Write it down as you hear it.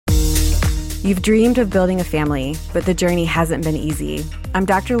You've dreamed of building a family, but the journey hasn't been easy. I'm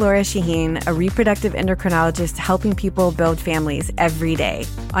Dr. Laura Shaheen, a reproductive endocrinologist helping people build families every day.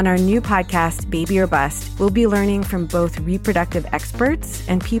 On our new podcast, Baby or Bust, we'll be learning from both reproductive experts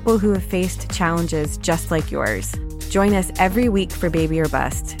and people who have faced challenges just like yours. Join us every week for Baby or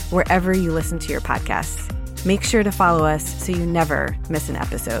Bust, wherever you listen to your podcasts. Make sure to follow us so you never miss an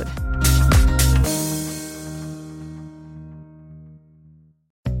episode.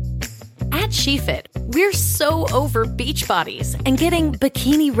 At SheFit, we're so over beach bodies and getting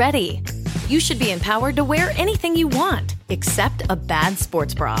bikini ready. You should be empowered to wear anything you want, except a bad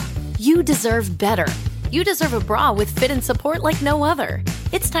sports bra. You deserve better. You deserve a bra with fit and support like no other.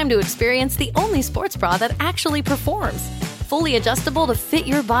 It's time to experience the only sports bra that actually performs. Fully adjustable to fit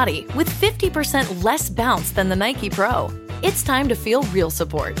your body with 50% less bounce than the Nike Pro. It's time to feel real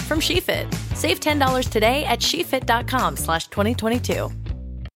support from SheFit. Save $10 today at SheFit.com/2022.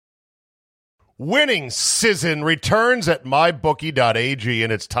 Winning season returns at mybookie.ag,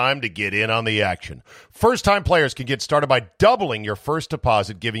 and it's time to get in on the action. First-time players can get started by doubling your first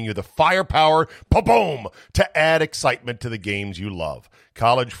deposit, giving you the firepower, boom, to add excitement to the games you love.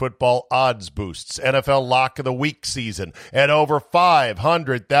 College football odds boosts, NFL Lock of the Week season, and over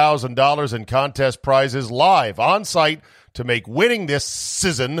 $500,000 in contest prizes live on site to make winning this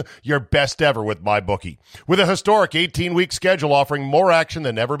season your best ever with MyBookie. With a historic 18-week schedule offering more action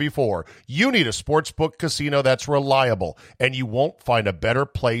than ever before, you need a sportsbook casino that's reliable, and you won't find a better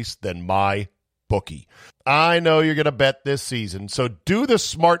place than MyBookie. I know you're going to bet this season, so do the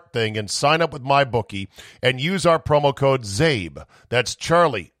smart thing and sign up with MyBookie and use our promo code ZABE. That's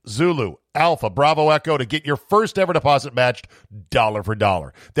Charlie, Zulu, Alpha, Bravo, Echo to get your first ever deposit matched dollar for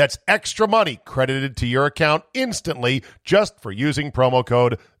dollar. That's extra money credited to your account instantly just for using promo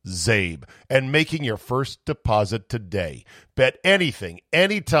code ZABE and making your first deposit today. Bet anything,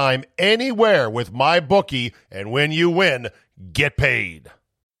 anytime, anywhere with MyBookie, and when you win, get paid.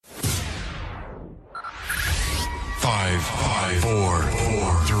 5, 4,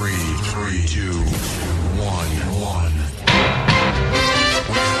 3, 2, 1.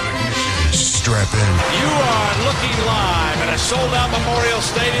 Strap in. You are looking live at a sold-out Memorial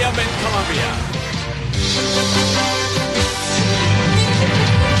Stadium in Columbia.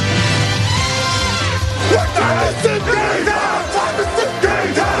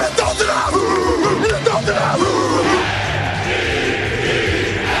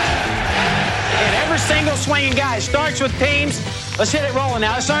 And every single swinging guy starts with teams. Let's hit it rolling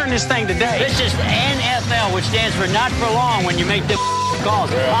now. Let's earn this thing today. This is NFL, which stands for not for long when you make the calls.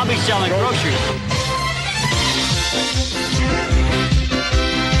 I'll be selling groceries.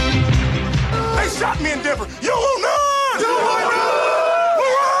 They shot me in Denver. You will not! You will not!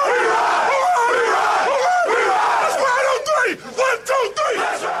 That's 1, 2, 3! 1, 2, 3!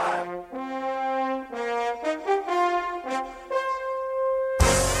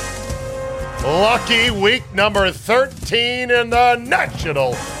 Lucky week number 13 in the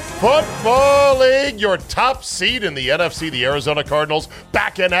National Football League. Your top seed in the NFC, the Arizona Cardinals,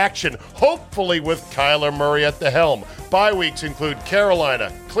 back in action, hopefully with Kyler Murray at the helm. Bye weeks include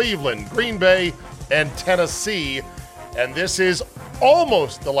Carolina, Cleveland, Green Bay, and Tennessee. And this is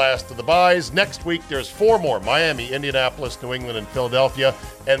almost the last of the byes. Next week, there's 4 more: Miami, Indianapolis, New England, and Philadelphia.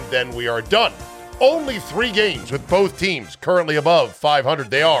 And then we are done. Only 3 games with both teams currently above 500.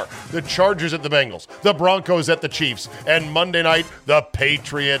 They are the Chargers at the Bengals, the Broncos at the Chiefs, and Monday night, the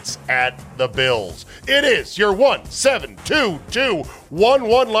Patriots at the Bills. It is your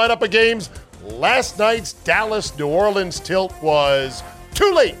 1-7-2-2-1-1 lineup of games. Last night's Dallas-New Orleans tilt was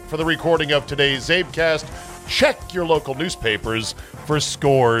too late for the recording of today's Zabecast. Check your local newspapers for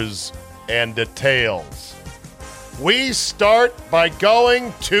scores and details. We start by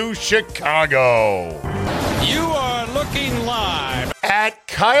going to Chicago. You are looking live at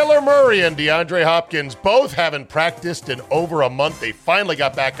Kyler Murray and DeAndre Hopkins, both haven't practiced in over a month. They finally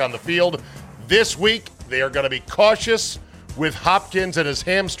got back on the field. This week, they are going to be cautious with Hopkins and his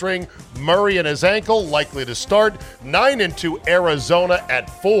hamstring, Murray and his ankle, likely to start. 9-2 Arizona at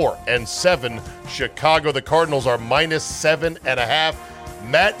 4-7 Chicago. The Cardinals are -7.5.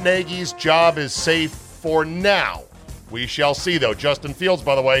 Matt Nagy's job is safe for now. We shall see, though. Justin Fields,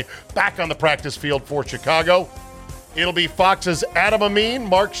 by the way, back on the practice field for Chicago. It'll be Fox's Adam Amin,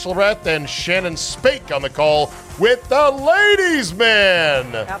 Mark Schlereth, and Shannon Spake on the call with the ladies'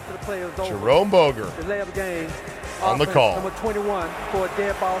 man. After the play was over, Jerome Boger. The layup game. On the call. Number 21 for a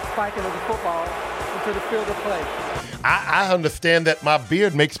dead ball spiking of the football into the field of play. I understand that my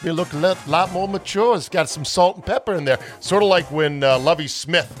beard makes me look a lot more mature. It's got some salt and pepper in there. Sort of like when Lovie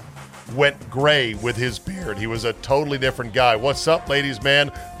Smith went gray with his beard. He was a totally different guy. What's up, ladies,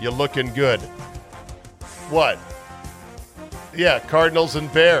 man? You looking good. What? Yeah, Cardinals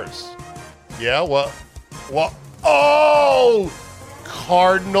and Bears. Yeah, what? Oh!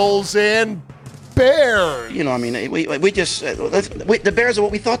 Cardinals and Bears. You know, I mean, we just the Bears are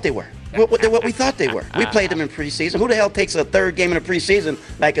what we thought they were. They're what we thought they were. We played them in preseason. Who the hell takes a third game in the preseason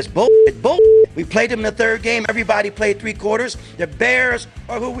like it's bull? We played them in the third game. Everybody played 3 quarters. The Bears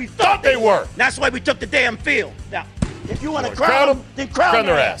are who we thought they were. That's why we took the damn field. Now, if you want to crown them, then crown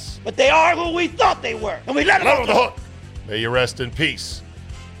their ass. But they are who we thought they were, and we let them off the hook. May you rest in peace,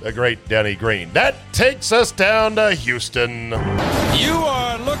 the great Denny Green. That takes us down to Houston. You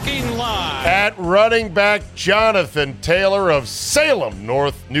are looking live at running back Jonathan Taylor of Salem,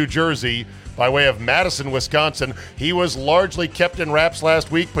 North New Jersey, by way of Madison, Wisconsin. He was largely kept in wraps last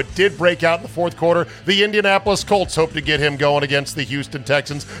week, but did break out in the fourth quarter. The Indianapolis Colts hope to get him going against the Houston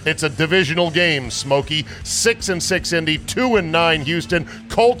Texans. It's a divisional game, Smokey. 6-6 Indy, 2-9 Houston.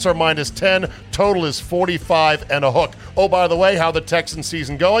 Colts are -10. Total is 45 and a hook. Oh, by the way, how the Texans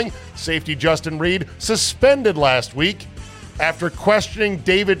season going? Safety Justin Reed suspended last week after questioning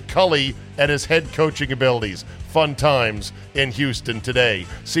David Culley and his head coaching abilities. Fun times in Houston today.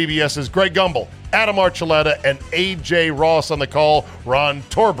 CBS's Greg Gumbel, Adam Archuleta, and A.J. Ross on the call. Ron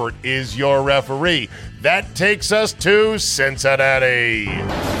Torbert is your referee. That takes us to Cincinnati.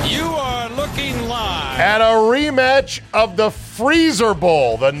 You are looking live at a rematch of the Freezer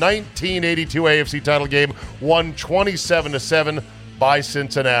Bowl, the 1982 AFC title game, won 27-7 by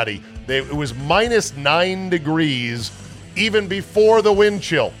Cincinnati. It was -9 degrees even before the wind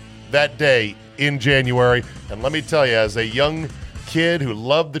chill that day in January. And let me tell you, as a young kid who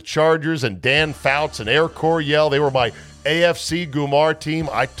loved the Chargers and Dan Fouts and Air Coryell, they were my AFC Gumar team.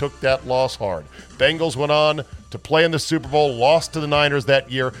 I took that loss hard. Bengals went on to play in the Super Bowl, lost to the Niners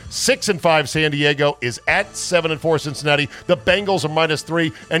that year. 6-5 San Diego is at 7-4 Cincinnati. The Bengals are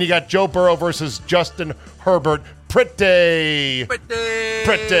 -3, and you got Joe Burrow versus Justin Herbert. Pretty good.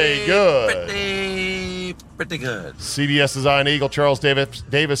 Pretty good. CBS's Iron Eagle, Charles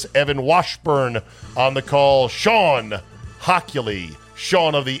Davis, Evan Washburn on the call. Sean Hockley,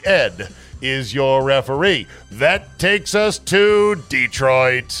 Sean of the Ed, is your referee. That takes us to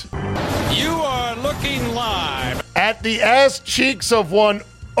Detroit. You are looking live at the ass cheeks of one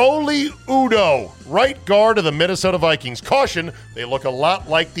Oli Udoh, right guard of the Minnesota Vikings. Caution, they look a lot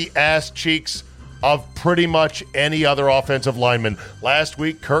like the ass cheeks of pretty much any other offensive lineman. Last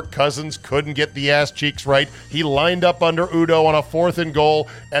week, Kirk Cousins couldn't get the ass cheeks right. He lined up under Udoh on a 4th and goal,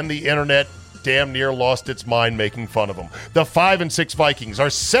 and the internet damn near lost its mind making fun of him. The 5-6 Vikings are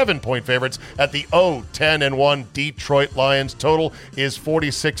 7-point favorites at the 0-10-1 Detroit Lions. Total is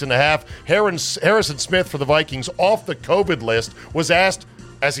 46.5. Harrison Smith for the Vikings, off the COVID list, was asked,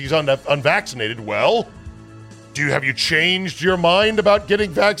 as he's unvaccinated, well, have you changed your mind about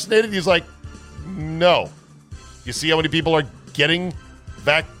getting vaccinated? He's like, no. You see how many people are getting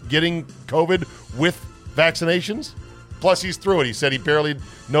COVID with vaccinations? Plus, he's through it. He said he barely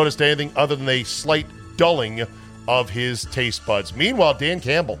noticed anything other than a slight dulling of his taste buds. Meanwhile, Dan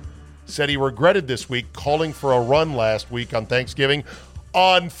Campbell said he regretted this week calling for a run last week on Thanksgiving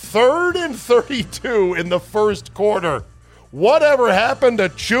on 3rd and 32 in the first quarter. Whatever happened to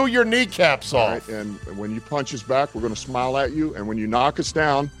chew your kneecaps off? Right, and when you punch us back, we're going to smile at you. And when you knock us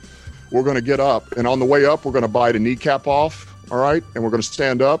down, we're going to get up. And on the way up, we're going to bite a kneecap off, all right? And we're going to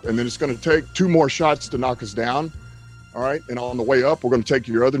stand up. And then it's going to take 2 more shots to knock us down, all right? And on the way up, we're going to take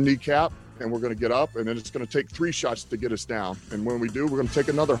your other kneecap, and we're going to get up. And then it's going to take 3 shots to get us down. And when we do, we're going to take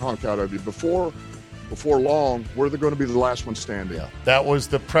another hunk out of you. Before long, we're going to be the last one standing. Yeah, that was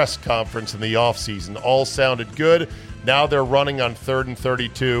the press conference in the offseason. All sounded good. Now they're running on 3rd and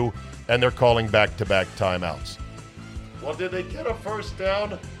 32, and they're calling back-to-back timeouts. Well, did they get a first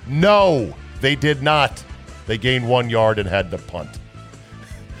down? No, they did not. They gained 1 yard and had to punt.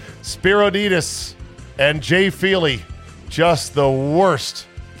 Spiro Dedes and Jay Feely, just the worst,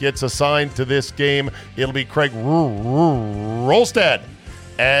 gets assigned to this game. It'll be Craig Rolstad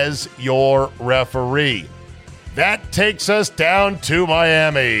as your referee. That takes us down to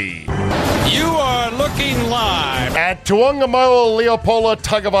Miami. You are looking live at Tuangamau Leopold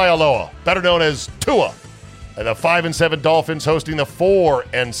Tagovailoa, better known as Tua. The 5-7 Dolphins hosting the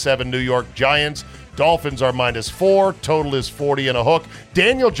 4-7 New York Giants. Dolphins are -4. Total is 40 and a hook.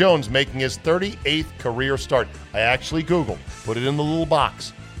 Daniel Jones making his 38th career start. I actually Googled, put it in the little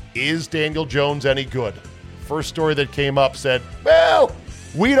box. Is Daniel Jones any good? First story that came up said, well,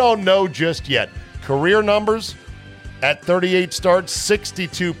 we don't know just yet. Career numbers, At 38 starts,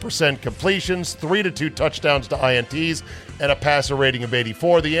 62% completions, 3-2 touchdowns to INTs, and a passer rating of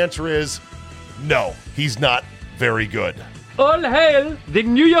 84. The answer is no, he's not very good. All hail the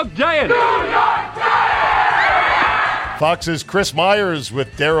New York Giants! Fox's Chris Myers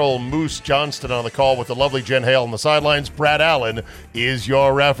with Daryl Moose Johnston on the call with the lovely Jen Hale on the sidelines. Brad Allen is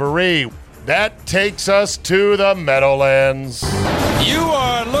your referee. That takes us to the Meadowlands. You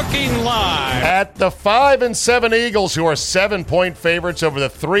are looking live at the 5-7 Eagles, who are 7-point favorites over the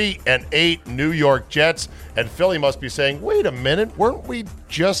 3-8 New York Jets. And Philly must be saying, wait a minute, weren't we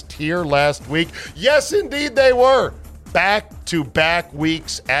just here last week? Yes, indeed they were. Back-to-back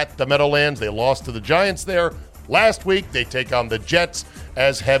weeks at the Meadowlands. They lost to the Giants there. Last week, they take on the Jets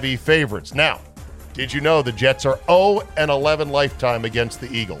as heavy favorites. Now, did you know the Jets are 0-11 lifetime against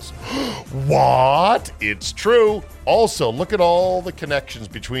the Eagles? What? It's true. Also, look at all the connections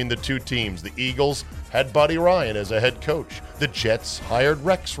between the two teams. The Eagles had Buddy Ryan as a head coach. The Jets hired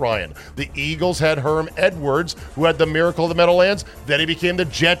Rex Ryan. The Eagles had Herm Edwards, who had the miracle of the Meadowlands. Then he became the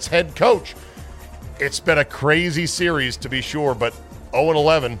Jets head coach. It's been a crazy series, to be sure, but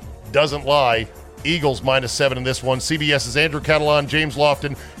 0-11 doesn't lie. Eagles -7 in this one. CBS's Andrew Catalan, James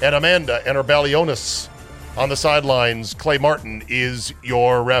Lofton, and Amanda Enerbalionis on the sidelines. Clay Martin is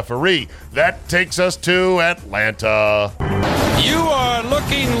your referee. That takes us to Atlanta. You are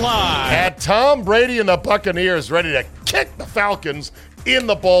looking live at Tom Brady and the Buccaneers, ready to kick the Falcons in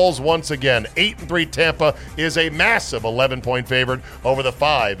the balls once again. 8-3 Tampa is a massive 11-point favorite over the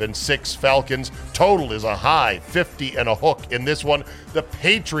 5-6 Falcons. Total is a high 50 and a hook in this one. The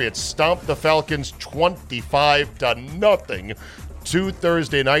Patriots stomped the Falcons 25-0 2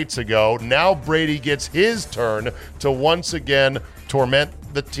 Thursday nights ago. Now Brady gets his turn to once again torment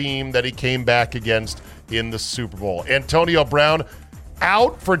the team that he came back against in the Super Bowl. Antonio Brown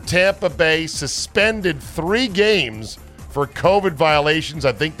out for Tampa Bay, suspended 3 games for COVID violations.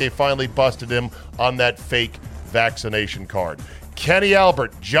 I think they finally busted him on that fake vaccination card. Kenny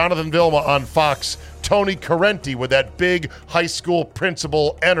Albert, Jonathan Vilma on Fox, Tony Correnti with that big high school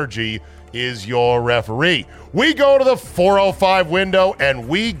principal energy is your referee. We go to the 405 window and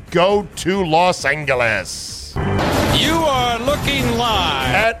we go to Los Angeles. You are looking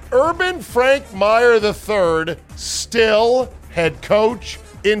live at Urban Frank Meyer III, still head coach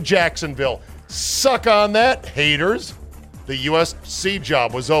in Jacksonville. Suck on that, haters. The USC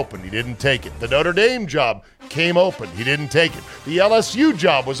job was open. He didn't take it. The Notre Dame job came open. He didn't take it. The LSU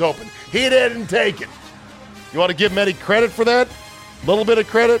job was open. He didn't take it. You want to give him any credit for that? A little bit of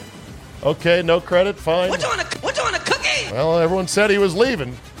credit? Okay, no credit, fine. What's on a cookie? Well, everyone said he was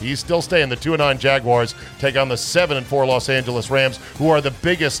leaving. He's still staying. The 2-9 Jaguars take on the 7-4 Los Angeles Rams, who are the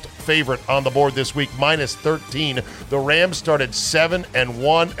biggest favorite on the board this week, -13. The Rams started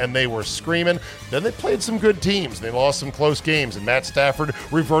 7-1, and they were screaming. Then they played some good teams. They lost some close games, and Matt Stafford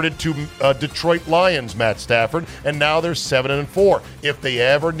reverted to Detroit Lions Matt Stafford, and now they're 7-4. If they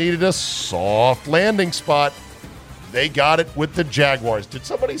ever needed a soft landing spot, they got it with the Jaguars. Did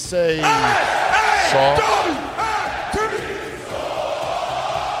somebody say soft?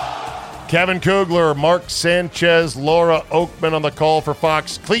 Kevin Kugler, Mark Sanchez, Laura Oakman on the call for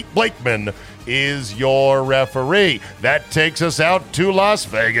Fox. Clete Blakeman is your referee. That takes us out to Las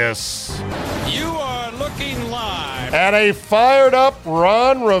Vegas. You are looking live at a fired-up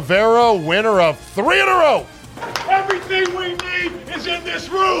Ron Rivera, winner of 3 in a row. Everything we need is in this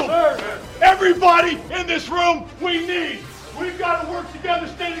room. Everybody in this room we need. We've got to work together,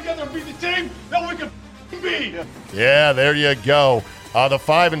 stay together, and be the team that we can be. Yeah, there you go. The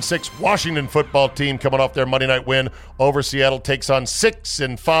 5-6 Washington football team coming off their Monday night win over Seattle takes on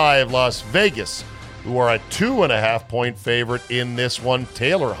 6-5 Las Vegas, who are a 2.5-point favorite in this one.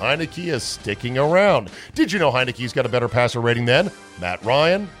 Taylor Heineke is sticking around. Did you know Heineke's got a better passer rating than Matt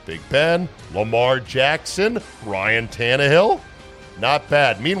Ryan, Big Ben, Lamar Jackson, Ryan Tannehill? Not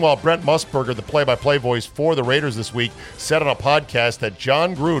bad. Meanwhile, Brent Musburger, the play-by-play voice for the Raiders this week, said on a podcast that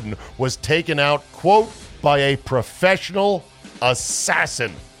John Gruden was taken out, quote, by a professional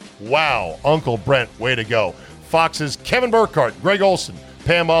assassin. Wow, Uncle Brent, way to go. Fox's Kevin Burkhardt, Greg Olson,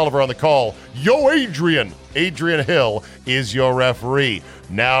 Pam Oliver on the call. Yo, Adrian. Adrian Hill is your referee.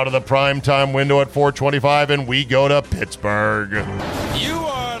 Now to the primetime window at 4:25, and we go to Pittsburgh. You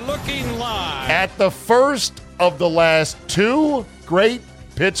are looking live at the first of the last 2 great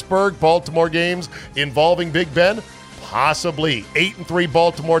Pittsburgh-Baltimore games involving Big Ben. Possibly. 8-3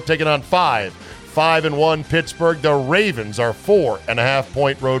 Baltimore taking on 5-1 Pittsburgh. The Ravens are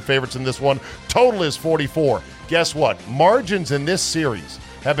 4.5-point road favorites in this one. Total is 44. Guess what? Margins in this series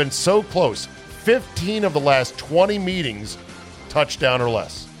have been so close. 15 of the last 20 meetings, touchdown or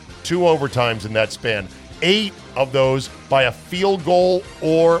less. 2 overtimes in that span. 8 of those by a field goal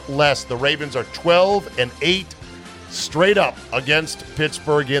or less. The Ravens are 12-8 straight up against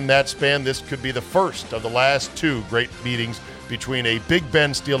Pittsburgh in that span. This could be the first of the last 2 great meetings between a Big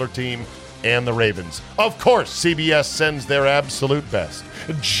Ben Steeler team and the Ravens. Of course, CBS sends their absolute best.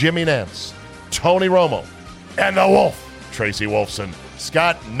 Jimmy Nance, Tony Romo, and the Wolf, Tracy Wolfson.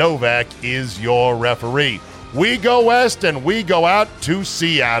 Scott Novak is your referee. We go west and we go out to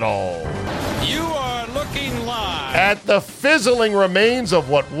Seattle. You are looking live at the fizzling remains of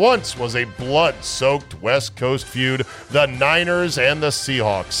what once was a blood-soaked West Coast feud, the Niners and the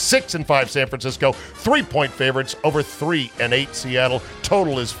Seahawks. 6-5 San Francisco, 3-point favorites over 3-8 Seattle.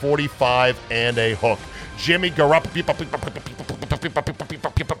 Total is 45 and a hook. Jimmy Garoppolo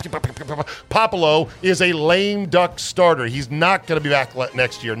is a lame duck starter. He's not going to be back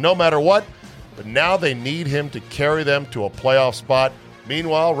next year, no matter what. But now they need him to carry them to a playoff spot.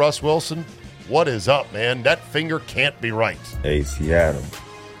 Meanwhile, Russ Wilson, what is up, man? That finger can't be right. Hey, Seattle,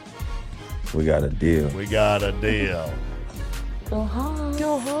 we got a deal. We got a deal. Go Hawks.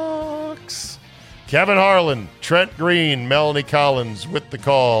 Go Hawks. Kevin Harlan, Trent Green, Melanie Collins with the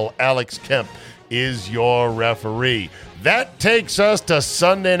call. Alex Kemp is your referee. That takes us to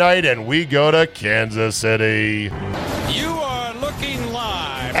Sunday night, and we go to Kansas City. You are looking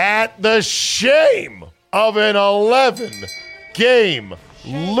live at the shame of an 11-game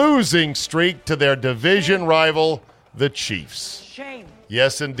losing streak to their division rival, the Chiefs. Shame.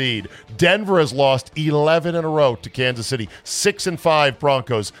 Yes, indeed. Denver has lost 11 in a row to Kansas City. 6-5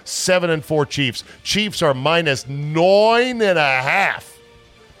 Broncos, 7-4 Chiefs. Chiefs are minus 9.5.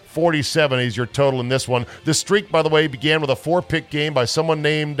 47 is your total in this one. The streak, by the way, began with a 4-pick game by someone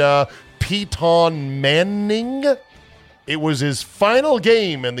named Peyton Manning. It was his final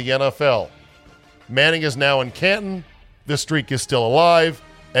game in the NFL. Manning is now in Canton. The streak is still alive.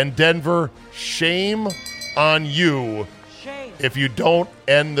 And Denver, shame on you if you don't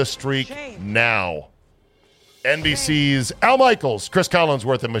end the streak now. NBC's Al Michaels, Chris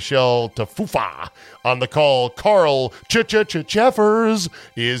Collinsworth, and Michelle Tafufa on the call. Carl Jeffers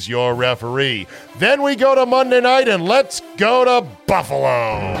is your referee. Then we go to Monday night, and let's go to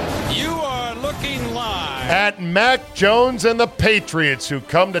Buffalo. You are looking live at Mac Jones and the Patriots, who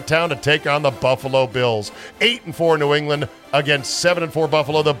come to town to take on the Buffalo Bills. 8-4 New England against 7-4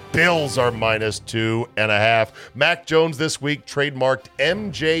 Buffalo. The Bills are minus 2.5. Mac Jones this week trademarked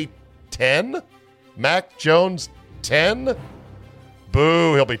MJ10. Mac Jones 10.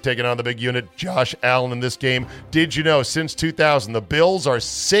 Boo, he'll be taking on the big unit, Josh Allen, in this game. Did you know, since 2000, the Bills are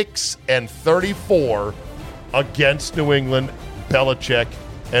 6-34 against New England, Belichick,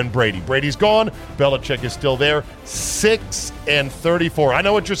 and Brady. Brady's gone. Belichick is still there. 6-34. I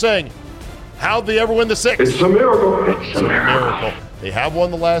know what you're saying. How'd they ever win the 6? It's a miracle. It's a miracle. They have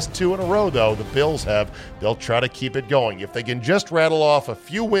won the last 2 in a row, though. The Bills have. They'll try to keep it going. If they can just rattle off a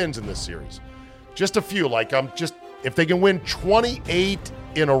few wins in this series, just a few, if they can win 28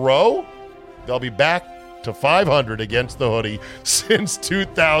 in a row, they'll be back to 500 against the Hoodie. Since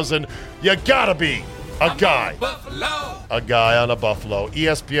 2000, you gotta be a guy on a Buffalo.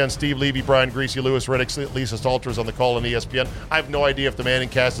 ESPN, Steve Levy, Brian Greasy, Lewis Riddick, Lisa Stalter's on the call on ESPN. I have no idea if the Manning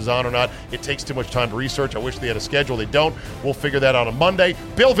cast is on or not. It takes too much time to research. I wish they had a schedule. They don't. We'll figure that out on Monday.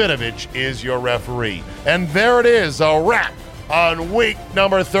 Bill Vinovich is your referee. And there it is, a wrap on week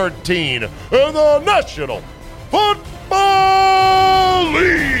number 13 in the National Football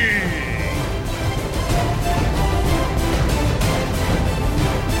League.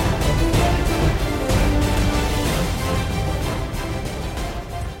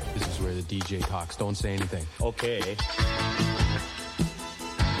 This is where the DJ talks. Don't say anything. Okay.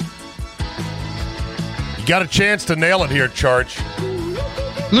 You got a chance to nail it here, Charge.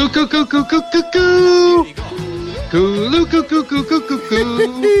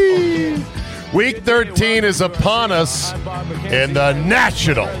 Week 13 is upon us in the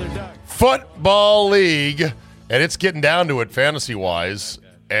National Football League, and it's getting down to it fantasy-wise.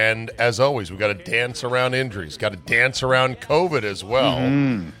 And as always, we've got to dance around injuries, got to dance around COVID as well.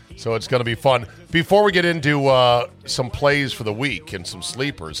 So it's going to be fun. Before we get into some plays for the week and some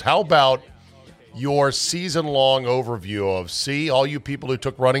sleepers, how about your season-long overview of, all you people who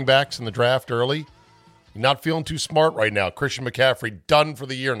took running backs in the draft early, you're not feeling too smart right now. Christian McCaffrey done for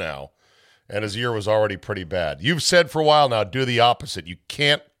the year now, and his year was already pretty bad. You've said for a while now, do the opposite. You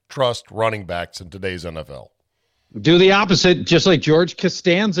can't trust running backs in today's NFL. Do the opposite, just like George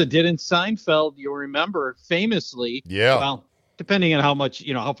Costanza did in Seinfeld. You'll remember famously. Yeah. Well, depending on how much,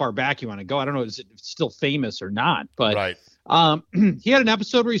 how far back you want to go. I don't know if it's still famous or not, but right. He had an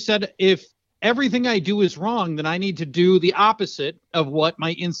episode where he said, if everything I do is wrong, then I need to do the opposite of what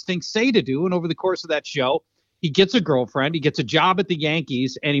my instincts say to do. And over the course of that show, he gets a girlfriend, he gets a job at the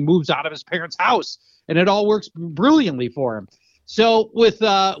Yankees, and he moves out of his parents' house. And it all works brilliantly for him. So with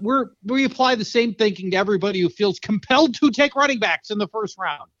we apply the same thinking to everybody who feels compelled to take running backs in the first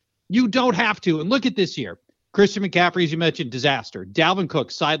round. You don't have to. And look at this year. Christian McCaffrey, as you mentioned, disaster. Dalvin Cook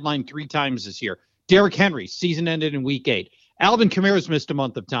sidelined 3 times this year. Derrick Henry, season ended in week 8. Alvin Kamara's missed a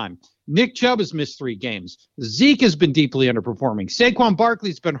month of time. Nick Chubb has missed 3 games. Zeke has been deeply underperforming. Saquon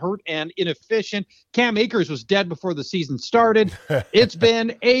Barkley's been hurt and inefficient. Cam Akers was dead before the season started. It's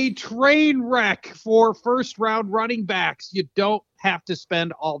been a train wreck for first-round running backs. You don't have to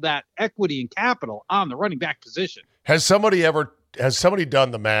spend all that equity and capital on the running back position. Has somebody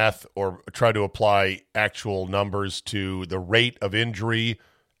done the math or tried to apply actual numbers to the rate of injury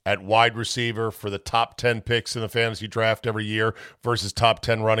at wide receiver for the top 10 picks in the fantasy draft every year versus top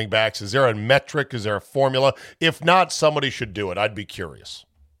 10 running backs? Is there a metric? Is there a formula? If not, somebody should do it. I'd be curious.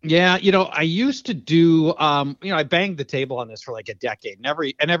 Yeah, I used to do, I banged the table on this for like a decade.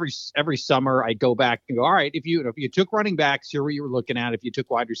 And every summer I go back and go, all right, if you took running backs, here what you were looking at. If you took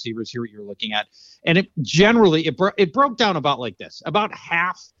wide receivers, here what you were looking at. And it broke down about like this. About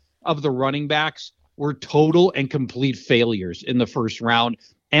half of the running backs were total and complete failures in the first round.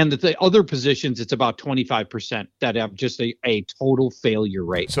 And the other positions, it's about 25% that have just a total failure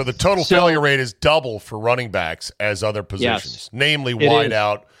rate. So the total failure rate is double for running backs as other positions, namely wide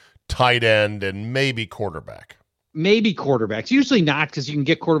out, tight end, and maybe quarterback. Maybe quarterbacks. Usually not, because you can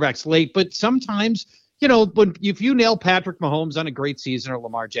get quarterbacks late. But sometimes, if you nail Patrick Mahomes on a great season or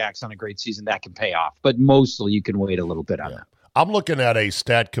Lamar Jackson on a great season, that can pay off. But mostly you can wait a little bit on that. I'm looking at a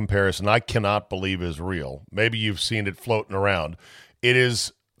stat comparison I cannot believe is real. Maybe you've seen it floating around. It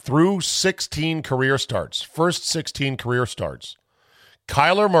is through 16 career starts, first 16 career starts,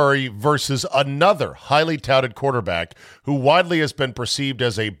 Kyler Murray versus another highly touted quarterback who widely has been perceived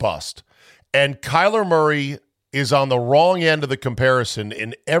as a bust. And Kyler Murray is on the wrong end of the comparison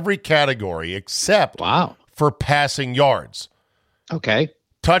in every category except for passing yards. Okay.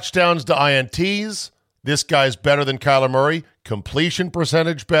 Touchdowns to INTs, this guy's better than Kyler Murray. Completion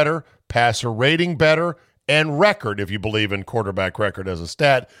percentage better, passer rating better, and record, if you believe in quarterback record as a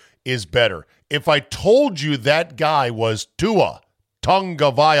stat, is better. If I told you that guy was Tua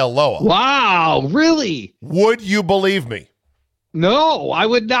Tagovailoa. Wow, really? Would you believe me? No, I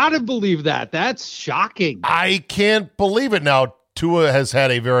would not have believed that. That's shocking. I can't believe it. Now, Tua has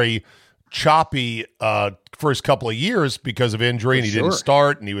had a very choppy first couple of years because of injury, and he didn't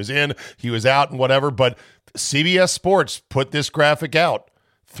start, and he was in, he was out, and whatever. But CBS Sports put this graphic out.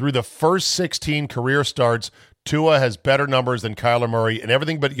 Through the first 16 career starts, Tua has better numbers than Kyler Murray and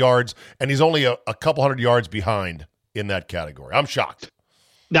everything but yards, and he's only a couple hundred yards behind in that category. I'm shocked.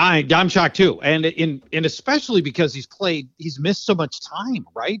 I'm shocked too, and especially because he's missed so much time,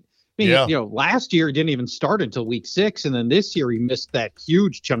 right? I mean, last year he didn't even start until week 6, and then this year he missed that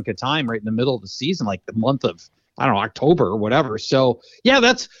huge chunk of time right in the middle of the season, like the month of October or whatever. So,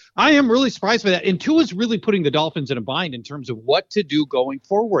 I am really surprised by that. And Tua's really putting the Dolphins in a bind in terms of what to do going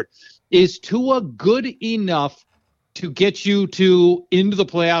forward. Is Tua good enough to get you into the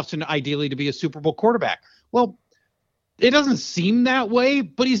playoffs and ideally to be a Super Bowl quarterback? Well, it doesn't seem that way,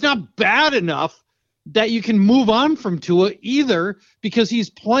 but he's not bad enough that you can move on from Tua either, because he's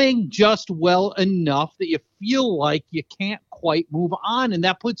playing just well enough that you feel like you can't quite move on. And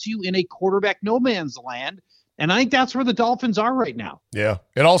that puts you in a quarterback no man's land. And I think that's where the Dolphins are right now. Yeah.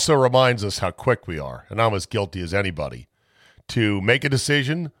 It also reminds us how quick we are, and I'm as guilty as anybody, to make a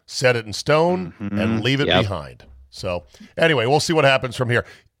decision, set it in stone, and leave it behind. So anyway, we'll see what happens from here.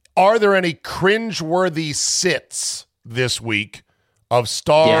 Are there any cringeworthy sits this week of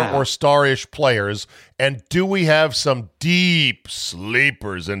star or star-ish players? And do we have some deep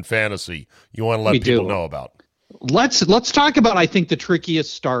sleepers in fantasy you want to let people know about? Let's talk about, I think, the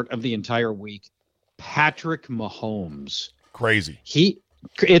trickiest start of the entire week. Patrick Mahomes. Crazy.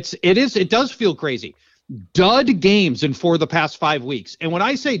 It does feel crazy. Dud games in 4 of the past 5 weeks. And when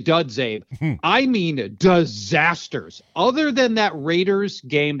I say dud, Zabe, I mean disasters. Other than that Raiders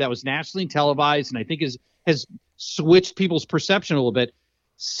game that was nationally televised and I think has switched people's perception a little bit.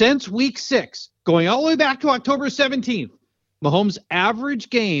 Since week 6, going all the way back to October 17th, Mahomes'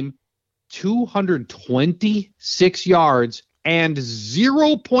 average game, 226 yards and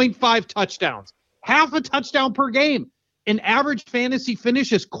 0.5 touchdowns. Half a touchdown per game. An average fantasy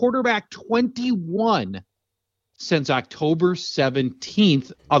finish as quarterback 21 since October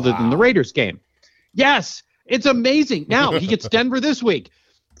 17th, other than the Raiders game. Yes, it's amazing. Now, he gets Denver this week.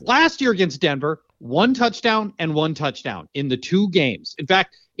 Last year against Denver, 1 touchdown and 1 touchdown in the 2 games. In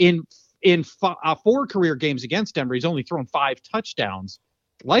fact, in in 4 career games against Denver, he's only thrown 5 touchdowns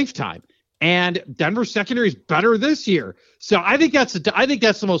lifetime. And Denver's secondary is better this year. So I think that's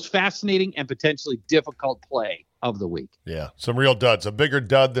the most fascinating and potentially difficult play of the week. Yeah, some real duds. A bigger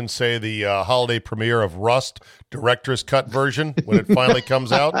dud than, say, the holiday premiere of Rust, director's cut version, when it finally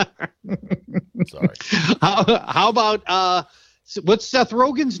comes out. Sorry. How about what's Seth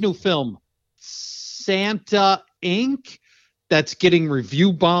Rogen's new film? Santa Inc. That's getting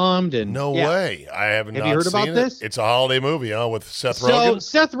review bombed. And no way. I haven't. Have you heard about this? It's a holiday movie, with Seth Rogen. So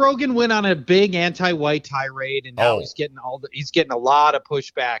Seth Rogen went on a big anti-white tirade, and now he's getting a lot of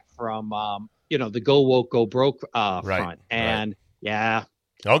pushback from the Go Woke Go Broke front. And yeah.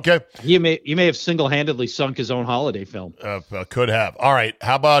 Okay. You may have single-handedly sunk his own holiday film. Could have. All right.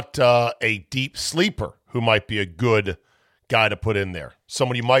 How about a deep sleeper who might be a good guy to put in there?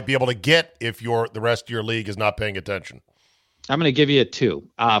 Someone you might be able to get if the rest of your league is not paying attention. I'm going to give you 2.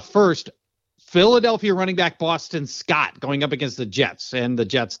 First, Philadelphia running back Boston Scott going up against the Jets. And the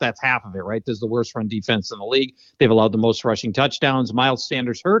Jets, that's half of it, right? This is the worst run defense in the league. They've allowed the most rushing touchdowns. Miles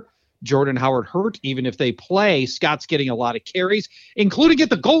Sanders hurt. Jordan Howard hurt. Even if they play, Scott's getting a lot of carries, including at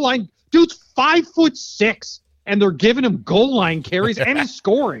the goal line. Dude's 5'6", and they're giving him goal line carries, and he's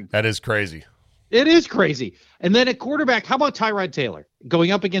scoring. That is crazy. It is crazy. And then at quarterback, how about Tyrod Taylor?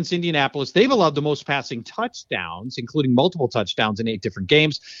 Going up against Indianapolis, they've allowed the most passing touchdowns, including multiple touchdowns in 8 different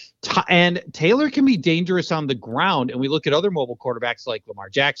games. And Taylor can be dangerous on the ground. And we look at other mobile quarterbacks like Lamar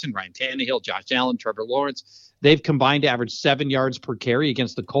Jackson, Ryan Tannehill, Josh Allen, Trevor Lawrence. They've combined to average 7 yards per carry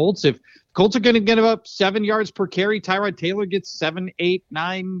against the Colts. If Colts are going to get about 7 yards per carry, Tyrod Taylor gets 7, 8,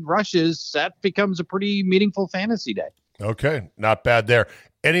 9 rushes. That becomes a pretty meaningful fantasy day. Okay, not bad there.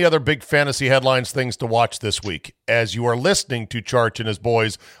 Any other big fantasy headlines, things to watch this week? As you are listening to Charch and his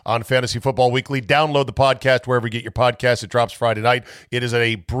boys on Fantasy Football Weekly, download the podcast wherever you get your podcast. It drops Friday night. It is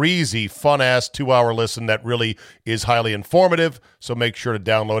a breezy, fun-ass 2-hour listen that really is highly informative, so make sure to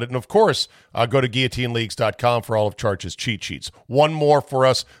download it. And, of course, go to guillotineleagues.com for all of Charch's cheat sheets. One more for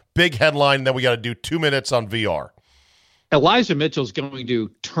us. Big headline, then we got to do 2 minutes on VR. Elijah Mitchell's going to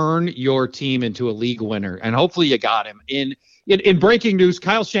turn your team into a league winner, and hopefully you got him. In breaking news,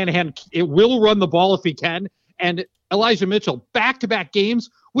 Kyle Shanahan will run the ball if he can, and Elijah Mitchell, back-to-back games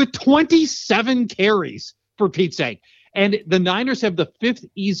with 27 carries, for Pete's sake. And the Niners have the 5th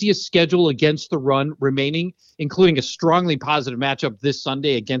easiest schedule against the run remaining, including a strongly positive matchup this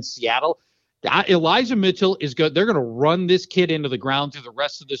Sunday against Seattle. Elijah Mitchell is good. They're going to run this kid into the ground through the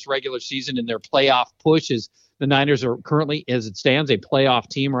rest of this regular season, and their playoff push is the Niners are currently, as it stands, a playoff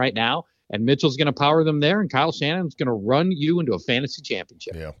team right now. And Mitchell's going to power them there, and Kyle Shannon's going to run you into a fantasy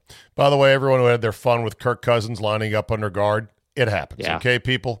championship. Yeah. By the way, everyone who had their fun with Kirk Cousins lining up under guard, it happens, okay,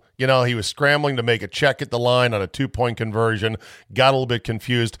 people? He was scrambling to make a check at the line on a 2-point conversion, got a little bit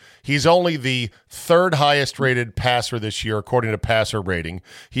confused. He's only the 3rd highest-rated passer this year, according to passer rating.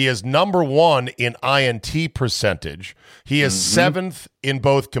 He is number 1 in INT percentage. He is 7th in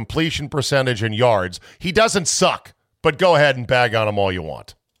both completion percentage and yards. He doesn't suck, but go ahead and bag on him all you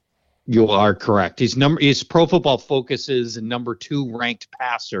want. You are correct. He's Pro Football Focus is number 2 ranked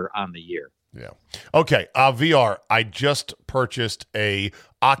passer on the year. Yeah. Okay. VR. I just purchased a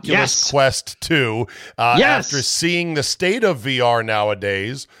Oculus Quest 2 after seeing the state of VR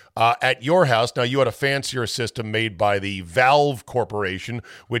nowadays at your house. Now, you had a fancier system made by the Valve Corporation,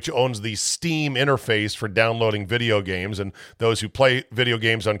 which owns the Steam interface for downloading video games. And those who play video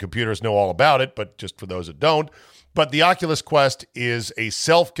games on computers know all about it, but just for those that don't. But the Oculus Quest is a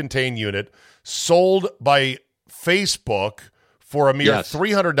self-contained unit sold by Facebook for a mere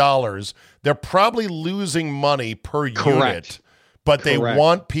 $300. They're probably losing money per unit, but they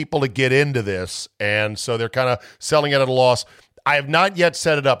want people to get into this, and so they're kind of selling it at a loss. I have not yet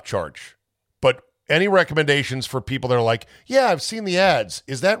set it up, Charch, but any recommendations for people that are like, yeah, I've seen the ads.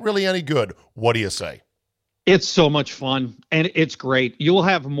 Is that really any good? What do you say? It's so much fun, and it's great. You'll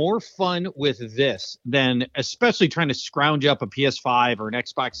have more fun with this than especially trying to scrounge up a PS5 or an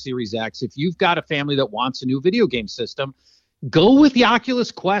Xbox Series X. If you've got a family that wants a new video game system, go with the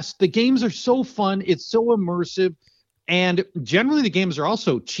Oculus Quest. The games are so fun. It's so immersive. And generally, the games are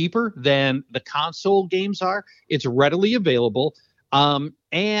also cheaper than the console games are. It's readily available. And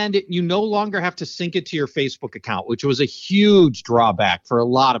you no longer have to sync it to your Facebook account, which was a huge drawback for a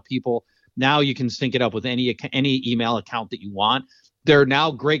lot of people. Now you can sync it up with any email account that you want. They're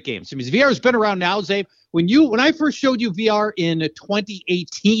now great games. I mean, VR has been around now, Zabe. When I first showed you VR in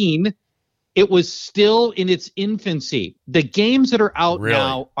 2018, it was still in its infancy. The games that are out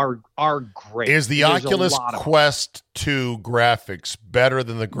now are great. Is the Oculus Quest 2 graphics better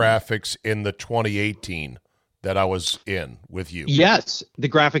than the graphics in the 2018 that I was in with you. Yes, the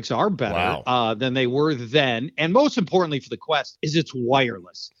graphics are better than they were then. And most importantly for the Quest is it's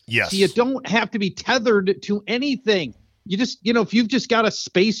wireless. Yes. So you don't have to be tethered to anything. You just, if you've just got a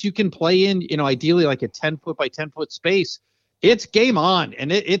space you can play in, ideally like a 10-foot by 10-foot space, it's game on.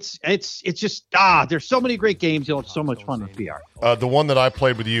 And it's just, there's so many great games. You'll have so much fun with VR. The one that I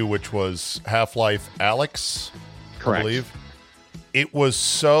played with you, which was Half-Life Alyx, correct. I believe. It was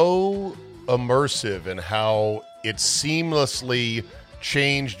so immersive in how it seamlessly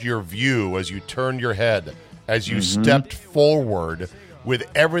changed your view as you turned your head, as you stepped forward with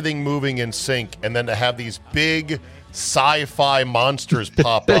everything moving in sync, and then to have these big sci-fi monsters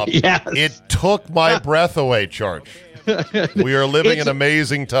pop up. Yes. It took my breath away, Charge. We are living in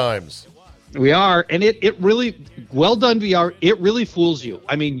amazing times. We are, and it really, well done VR, it really fools you.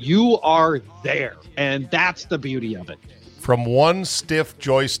 I mean, you are there, and that's the beauty of it. From one stiff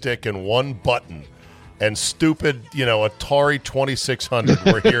joystick and one button and stupid, Atari 2600,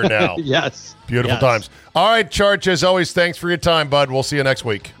 we're here now. Yes. Beautiful times. All right, Charge, as always, thanks for your time, bud. We'll see you next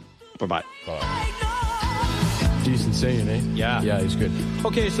week. Bye-bye. Bye. Decent saying, eh? Yeah. Yeah, he's good.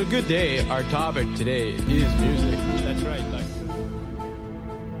 Okay, so good day. Our topic today is music. That's right.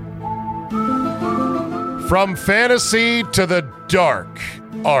 From fantasy to the dark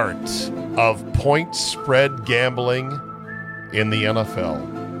art of point spread gambling in the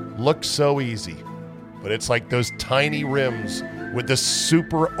NFL. Looks so easy, but it's like those tiny rims with the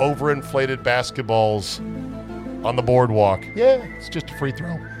super overinflated basketballs on the boardwalk. Yeah, it's just a free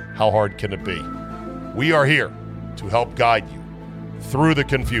throw. How hard can it be? We are here to help guide you through the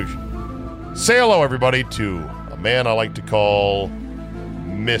confusion. Say hello, everybody, to a man I like to call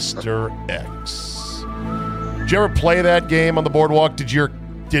Mr. X. Did you ever play that game on the boardwalk? Did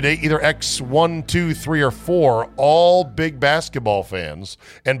either X1, 2, 3, or 4, all big basketball fans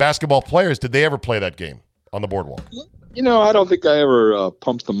and basketball players, did they ever play that game on the boardwalk? I don't think I ever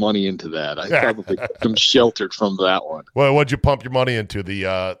pumped the money into that. I probably kept them sheltered from that one. Well, what'd you pump your money into?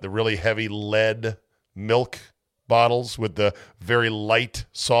 The really heavy lead milk bottles with the very light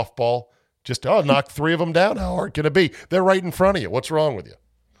softball? Just, knock 3 of them down. How hard can it be? They're right in front of you. What's wrong with you?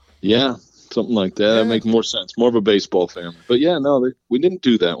 Yeah. Something like that. That makes more sense. More of a baseball family. But yeah, no, we didn't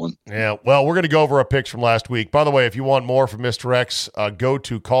do that one. Yeah, well, we're going to go over our picks from last week. By the way, if you want more from Mr. X, go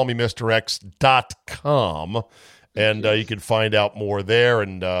to callmemrx.com, and you can find out more there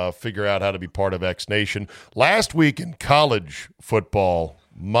and figure out how to be part of X Nation. Last week in college football,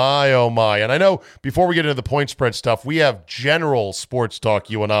 my, oh my. And I know before we get into the point spread stuff, we have general sports talk,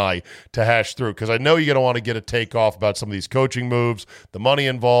 you and I, to hash through, because I know you're going to want to get a take off about some of these coaching moves, the money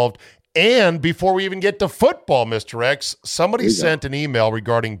involved. And before we even get to football, Mr. X, somebody sent an email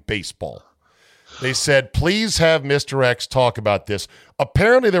regarding baseball. They said, please have Mr. X talk about this.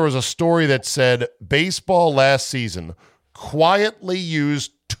 Apparently there was a story that said baseball last season quietly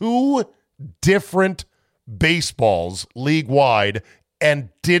used 2 different baseballs league-wide and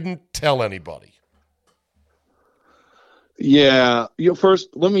didn't tell anybody. Yeah. First,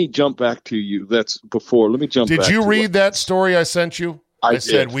 let me jump back to you. Let me jump back. Did you read that story I sent you? I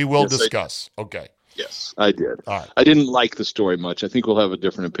said we will discuss. Okay. Yes, I did. All right. I didn't like the story much. I think we'll have a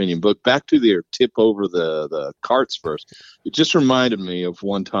different opinion. But back to their tip over the carts first. It just reminded me of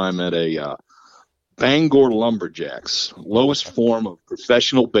one time at a Bangor Lumberjacks, lowest form of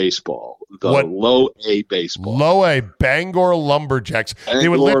professional baseball, low A baseball. Low A, Bangor Lumberjacks. They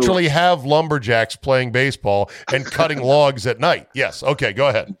would literally have lumberjacks playing baseball and cutting logs at night. Yes. Okay, go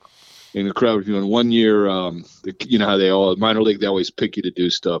ahead. In the crowd, in 1 year, you know how they all minor league, they always pick you to do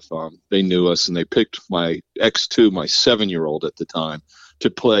stuff. They knew us, and they picked my X2, my 7-year-old at the time, to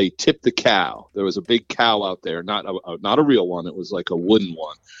play Tip the Cow. There was a big cow out there, not a real one. It was like a wooden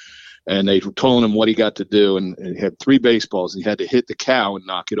one. And they told him what he got to do, and he had 3 baseballs. And he had to hit the cow and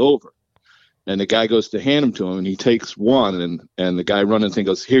knock it over. And the guy goes to hand him to him, and he takes one, and the guy running thing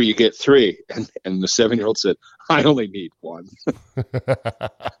goes, "Here, you get 3." And the 7-year-old said, "I only need 1."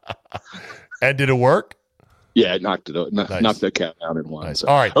 And did it work? Yeah, it knocked that cat down in 1. Nice. So.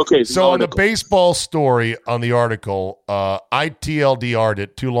 All right. Okay. So on the baseball story on the article, I TLDR'd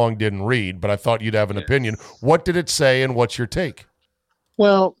it. Too long didn't read, but I thought you'd have an opinion. What did it say, and what's your take?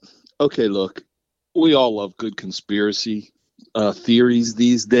 Well, okay, look, we all love good conspiracy theories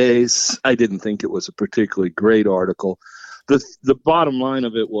these days. I didn't think it was a particularly great article. The bottom line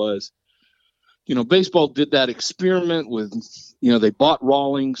of it was, baseball did that experiment with, they bought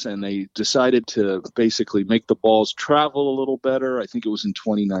Rawlings and they decided to basically make the balls travel a little better. I think it was in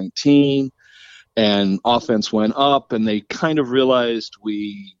 2019, and offense went up, and they kind of realized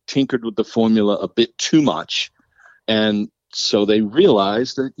we tinkered with the formula a bit too much. And so they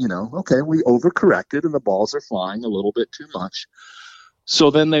realized that, okay, we overcorrected and the balls are flying a little bit too much.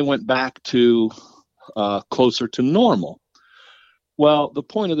 So then they went back to closer to normal. Well, the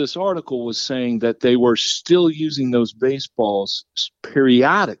point of this article was saying that they were still using those baseballs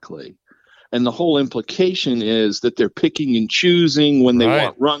periodically. And the whole implication is that they're picking and choosing when they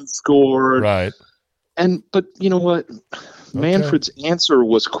want runs scored. Right. But you know what? Manfred's answer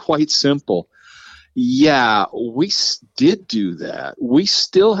was quite simple. Yeah, we did do that. We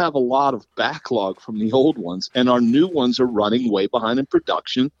still have a lot of backlog from the old ones, and our new ones are running way behind in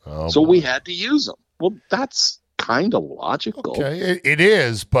production. So we had to use them. Well, that's kind of logical. Okay, it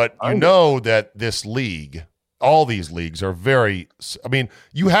is, but you know that this league, all these leagues are very,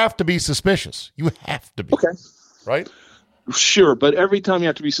 you have to be suspicious. You have to be. Okay. Right? Sure, but every time you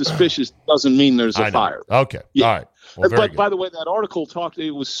have to be suspicious doesn't mean there's a fire. Okay, all right. Well, but by the way, that article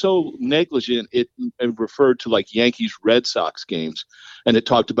it was so negligent, it referred to like Yankees Red Sox games, and it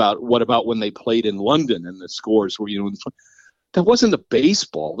talked about what about when they played in London and the scores were, that wasn't a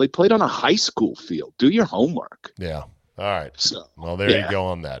baseball. They played on a high school field. Do your homework. Yeah. All right. So, well, there you go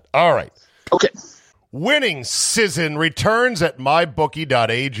on that. All right. Okay. Winning season returns at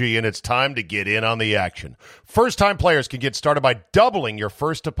mybookie.ag, and it's time to get in on the action. First-time players can get started by doubling your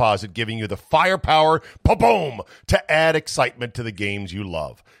first deposit, giving you the firepower, boom, to add excitement to the games you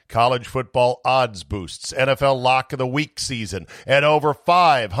love. College football odds boosts, NFL Lock of the Week season, and over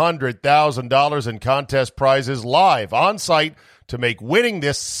 $500,000 in contest prizes live on site to make winning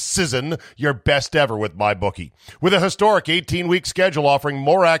this season your best ever with MyBookie. With a historic 18-week schedule offering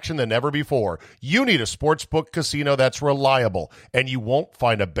more action than ever before, you need a sportsbook casino that's reliable, and you won't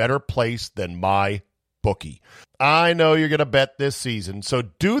find a better place than MyBookie. I know you're going to bet this season, so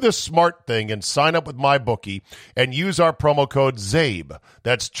do the smart thing and sign up with MyBookie and use our promo code ZABE.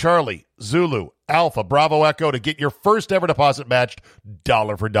 That's Charlie, Zulu, Alpha, Bravo, Echo to get your first ever deposit matched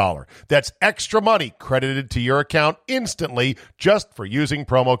dollar for dollar. That's extra money credited to your account instantly just for using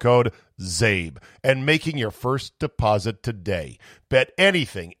promo code ZABE and making your first deposit today. Bet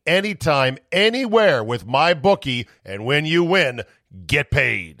anything, anytime, anywhere with MyBookie, and when you win, get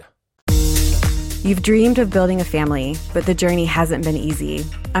paid. You've dreamed of building a family, but the journey hasn't been easy.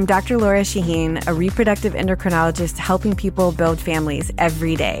 I'm Dr. Laura Shaheen, a reproductive endocrinologist helping people build families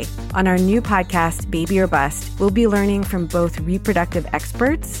every day. On our new podcast, Baby or Bust, we'll be learning from both reproductive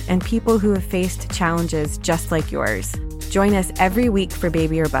experts and people who have faced challenges just like yours. Join us every week for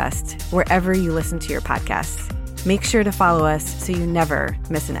Baby or Bust, wherever you listen to your podcasts. Make sure to follow us so you never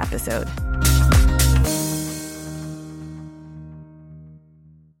miss an episode.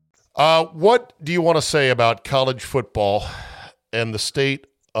 What do you want to say about college football and the state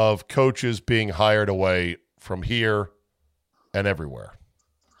of coaches being hired away from here and everywhere?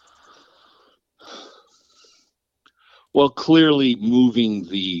 Well, clearly moving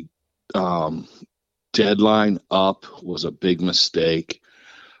the deadline up was a big mistake.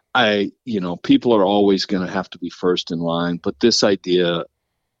 People are always going to have to be first in line, but this idea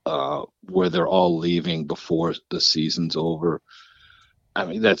where they're all leaving before the season's over,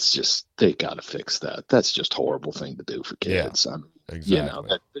 that's just, they got to fix that. That's just a horrible thing to do for kids. Yeah,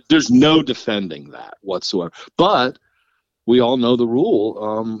 exactly. There's no defending that whatsoever. But we all know the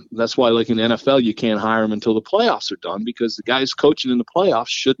rule. That's why, like in NFL, you can't hire them until the playoffs are done, because the guys coaching in the playoffs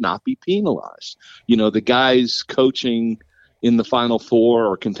should not be penalized. The guys coaching in the Final Four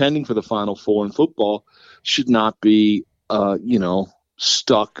or contending for the Final Four in football should not be,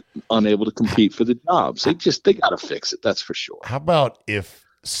 stuck, unable to compete for the jobs. They got to fix it. That's for sure. How about if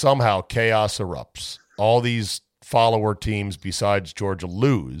somehow chaos erupts, all these follower teams besides Georgia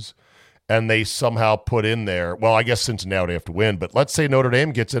lose, and they somehow put in there, well, I guess Cincinnati have to win, but let's say Notre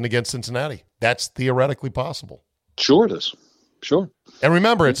Dame gets in against Cincinnati. That's theoretically possible. Sure it is. Sure. And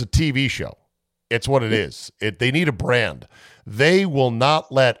remember, it's a TV show. It's what it is. They need a brand. They will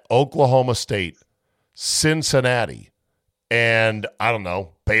not let Oklahoma State, Cincinnati, and, I don't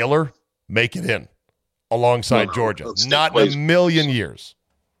know, Baylor make it in alongside Georgia. Not in a million years.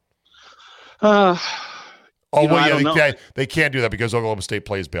 They can't do that because Oklahoma State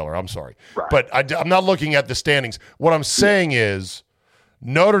plays Baylor. I'm sorry. Right. But I'm not looking at the standings. What I'm saying is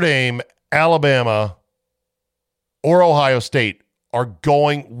Notre Dame, Alabama, or Ohio State are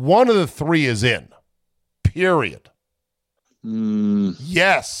going, one of the three is in, period.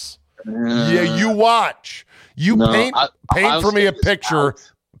 Yes. Yeah, you watch. Paint for me a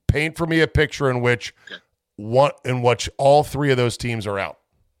picture in which all three of those teams are out.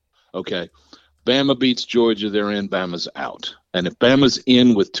 Okay. Bama beats Georgia, they're in, Bama's out. And if Bama's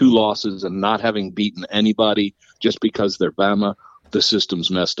in with 2 losses and not having beaten anybody just because they're Bama, the system's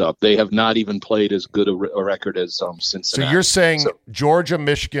messed up. They have not even played as good a record as Cincinnati. So you're saying Georgia,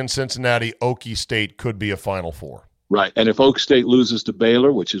 Michigan, Cincinnati, Okie State could be a Final Four. Right. And if Oak State loses to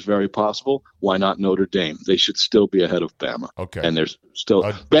Baylor, which is very possible, why not Notre Dame? They should still be ahead of Bama. Okay. And there's still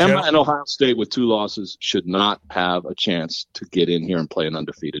Bama and Ohio State with 2 losses should not have a chance to get in here and play an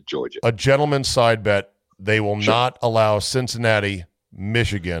undefeated Georgia. A gentleman's side bet, they will not allow Cincinnati,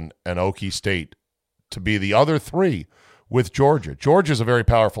 Michigan, and Okie State to be the other 3 with Georgia. Georgia's a very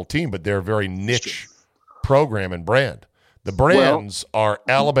powerful team, but they're a very niche program and brand. The brands are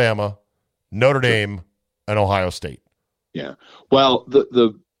Alabama, Notre Dame, and Ohio State. Yeah. Well,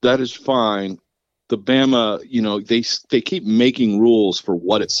 that is fine. The Bama, they keep making rules for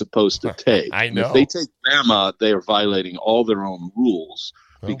what it's supposed to take. I know. If they take Bama, they are violating all their own rules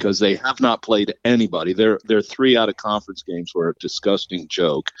because they have not played anybody. Their 3 out of conference games were a disgusting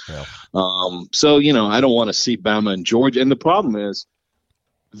joke. Yeah. So, I don't want to see Bama and Georgia. And the problem is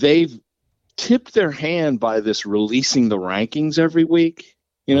they've tipped their hand by this releasing the rankings every week.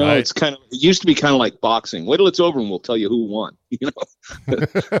 It's it used to be kind of like boxing. Wait till it's over and we'll tell you who won. And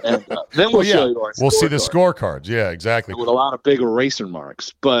then we'll show you our We'll see the scorecards. Yeah, exactly. With a lot of big eraser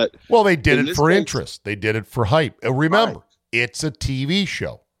marks. But they did it for interest. They did it for hype. Remember, it's a TV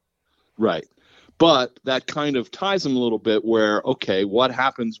show. Right. But that kind of ties them a little bit where, okay, what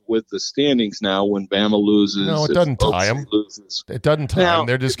happens with the standings now when Bama loses? No, it doesn't tie them. It doesn't tie them.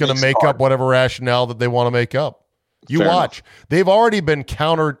 They're just going to make up whatever rationale that they want to make up. You watch. They've already been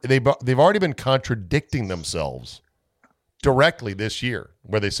they've already been contradicting themselves directly this year,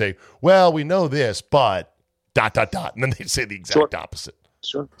 where they say, "Well, we know this, but ... and then they say the exact opposite.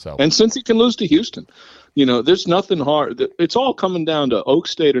 Sure. And since he can lose to Houston, there's nothing hard. It's all coming down to Oak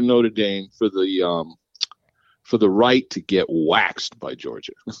State or Notre Dame for the right to get waxed by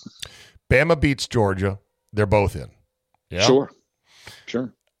Georgia. Bama beats Georgia. They're both in. Yeah.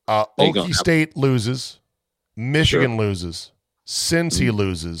 Sure. Okie State loses. Michigan loses. Cincy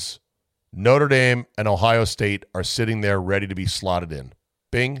loses. Notre Dame and Ohio State are sitting there ready to be slotted in.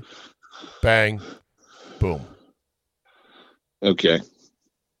 Bing, bang, boom. Okay.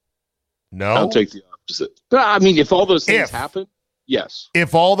 No? I'll take the opposite. I mean, if all those things happen, yes.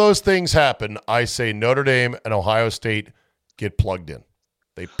 If all those things happen, I say Notre Dame and Ohio State get plugged in.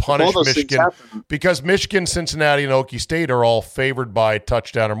 They punish Michigan because Michigan, Cincinnati, and Okie State are all favored by a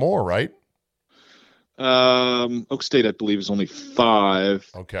touchdown or more, right? Oak State, I believe, is only 5.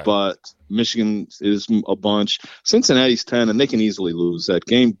 Okay. But Michigan is a bunch. Cincinnati's 10, and they can easily lose that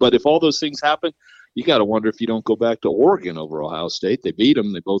game. But if all those things happen, you got to wonder if you don't go back to Oregon over Ohio State. They beat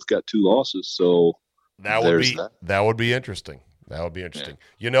them. They both got 2 losses. So that would be interesting. That would be interesting.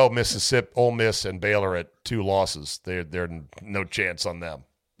 Yeah. Mississippi, Ole Miss, and Baylor at 2 losses. They're no chance on them.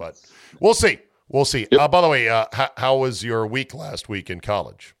 But we'll see. We'll see. Yep. By the way, how was your week last week in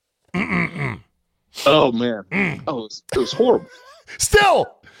college? Oh, man. It was horrible.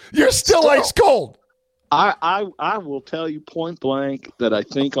 You're still ice cold. I will tell you point blank that I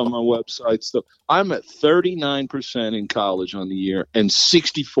think on my website stuff, I'm at 39% in college on the year and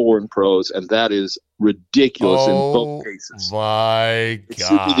 64 in pros, and that is ridiculous in both cases. My God. It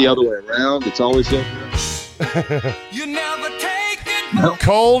should be the other way around. It's always the other way. You never take it.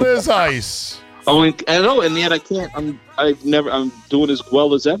 Cold as ice. And yet I can't. I'm doing as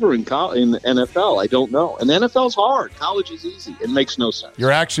well as ever in the NFL. I don't know. And the NFL's hard. College is easy. It makes no sense.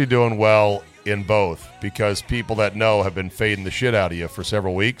 You're actually doing well in both because people that know have been fading the shit out of you for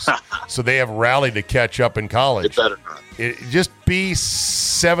several weeks. So they have rallied to catch up in college. It better not. Just be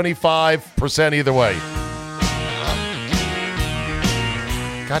 75% either way.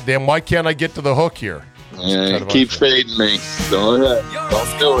 God damn, why can't I get to the hook here? Yeah, keep fading me. Go ahead.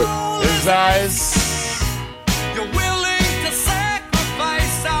 Don't do it. His eyes. You're willing to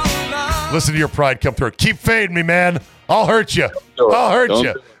sacrifice our love. Listen to your pride come through. Keep fading me, man. I'll hurt you. I'll hurt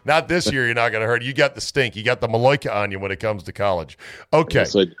you. Not this year. You're not going to hurt. You got the stink. You got the Maloika on you when it comes to college. Okay.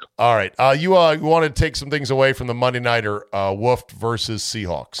 Yes, I do. All right. You want to take some things away from the Monday Nighter, Wolf versus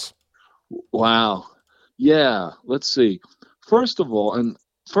Seahawks. Wow. Yeah. Let's see. First of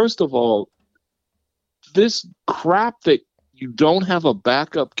all, this crap that you don't have a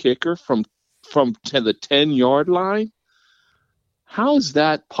backup kicker from the 10-yard line, how is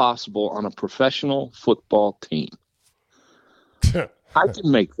that possible on a professional football team? I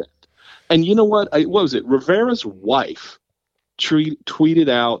can make that. And you know what? What was it? Rivera's wife tweeted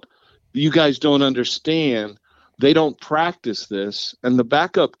out, "You guys don't understand. They don't practice this, and the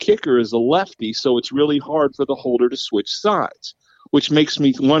backup kicker is a lefty, so it's really hard for the holder to switch sides." Which makes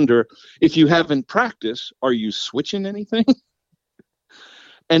me wonder, if you haven't practiced, are you switching anything?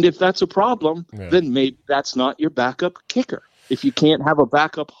 And if that's a problem, then maybe that's not your backup kicker. If you can't have a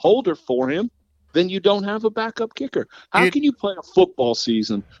backup holder for him, then you don't have a backup kicker. How can you play a football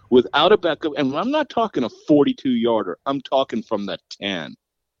season without a backup? And I'm not talking a 42-yarder. I'm talking from the 10.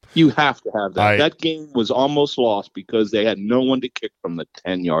 You have to have that. That game was almost lost because they had no one to kick from the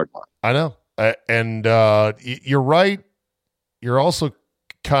 10-yard line. I know. And you're right. You're also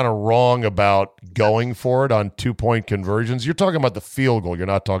kind of wrong about going for it on 2-point conversions. You're talking about the field goal. You're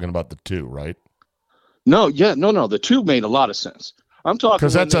not talking about the 2, right? No. The 2 made a lot of sense. I'm talking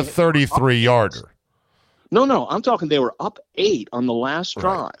because that's a 33-yarder. No. I'm talking they were up 8 on the last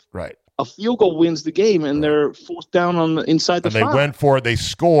drive. Right. A field goal wins the game, and they're forced down on the inside the 5. And they went for it. They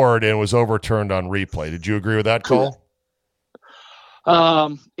scored, and it was overturned on replay. Did you agree with that call?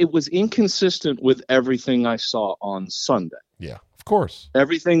 It was inconsistent with everything I saw on Sunday. Yeah, of course.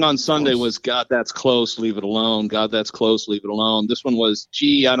 Everything on Sunday was, God, that's close, leave it alone. God, that's close, leave it alone. This one was,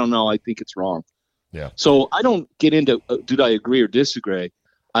 gee, I don't know, I think it's wrong. Yeah. So I don't get into did I agree or disagree.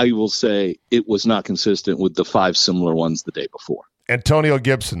 I will say it was not consistent with the 5 similar ones the day before. Antonio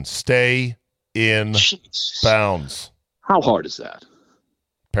Gibson, stay in bounds. How hard is that?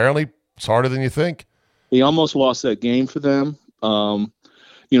 Apparently, it's harder than you think. He almost lost that game for them.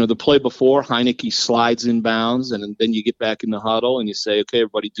 The play before, Heineke slides in bounds, and then you get back in the huddle and you say, okay,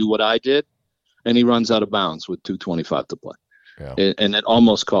 everybody do what I did. And he runs out of bounds with 2:25 to play. Yeah. And it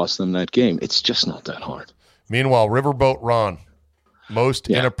almost cost them that game. It's just not that hard. Meanwhile, Riverboat Ron, most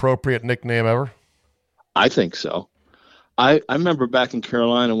inappropriate nickname ever? I think so. I remember back in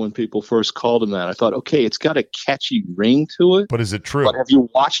Carolina when people first called him that. I thought, okay, it's got a catchy ring to it. But is it true? But have you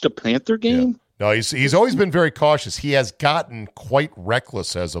watched a Panther game? Yeah. No, he's always been very cautious. He has gotten quite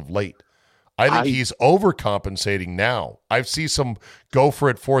reckless as of late. I think he's overcompensating now. I've seen some go for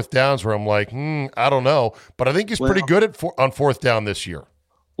it 4th downs where I'm like, I don't know. But I think he's pretty good on 4th down this year.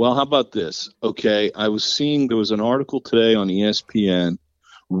 Well, how about this? Okay, I was seeing there was an article today on ESPN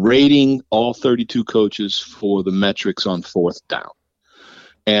rating all 32 coaches for the metrics on 4th down.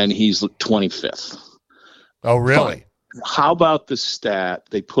 And he's 25th. Oh, really? Fine. How about the stat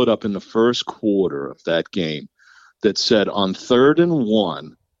they put up in the first quarter of that game that said on 3rd and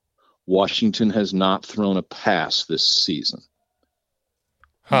 1, Washington has not thrown a pass this season.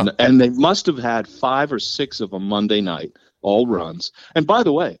 Huh. And they must have had 5 or 6 of them Monday night, all runs. And by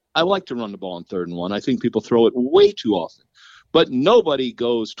the way, I like to run the ball on 3rd and 1. I think people throw it way too often. But nobody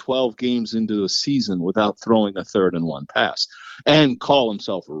goes 12 games into a season without throwing a 3rd and 1 pass and call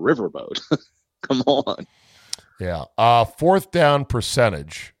himself a riverboat. Come on. Yeah. 4th down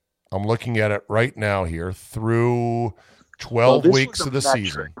percentage. I'm looking at it right now here through 12 weeks of the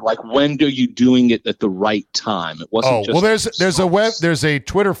season. Like, when are you doing it at the right time? It wasn't just there's a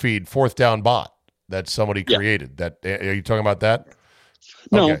Twitter feed, 4th down bot, that somebody created. That are you talking about that?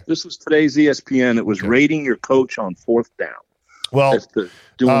 No, This was today's ESPN. It was rating your coach on 4th down. Well,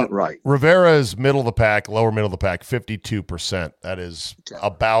 doing it right. Rivera's middle of the pack, lower middle of the pack, 52%. That is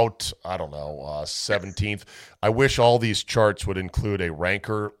about, 17th. I wish all these charts would include a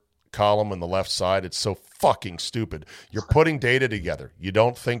ranker column on the left side. It's so fucking stupid. You're putting data together. You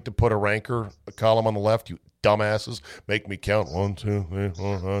don't think to put a ranker column on the left, you dumbasses. Make me count. 1, 2, 3,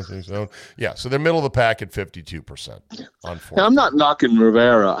 4, 5, 6, 7. Yeah, so they're middle of the pack at 52% on 4. Now, I'm not knocking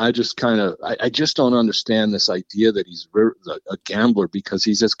Rivera. I just I just don't understand this idea that he's a gambler because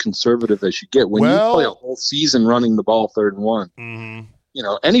he's as conservative as you get. When you play a whole season running the ball 3rd and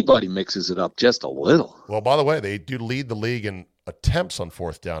 1, anybody mixes it up just a little. Well, by the way, they do lead the league in attempts on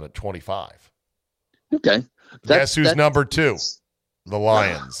 4th down at 25. Okay. Guess who's number 2? The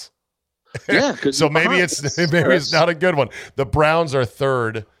Lions. Yeah, so maybe it's not a good one. The Browns are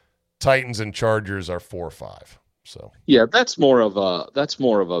 3rd, Titans and Chargers are 4 or 5. So yeah, that's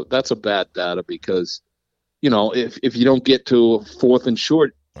a bad data because if you don't get to 4th and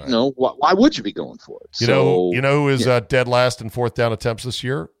short, why would you be going for it? You know who is dead last in 4th down attempts this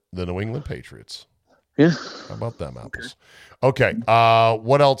year? The New England Patriots. Yeah, how about them apples? Okay.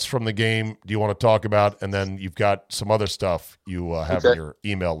 What else from the game do you want to talk about? And then you've got some other stuff you have in your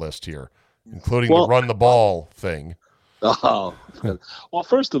email list here, including the run the ball thing. Oh, well,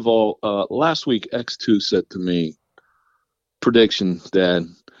 first of all, last week X2 said to me, prediction, Dad,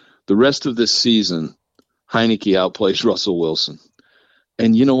 the rest of this season, Heineke outplays Russell Wilson.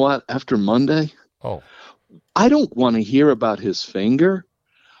 And you know what? After Monday, I don't want to hear about his finger.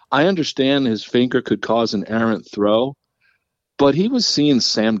 I understand his finger could cause an errant throw, but he was seeing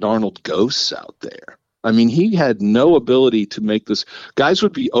Sam Darnold ghosts out there. I mean, he had no ability to make this. Guys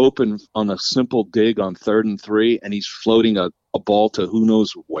would be open on a simple dig on 3rd and 3, and he's floating a ball to who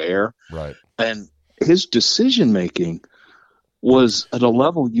knows where. Right. And his decision-making was at a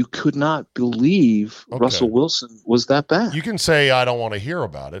level you could not believe. Russell Wilson was that bad. You can say, I don't want to hear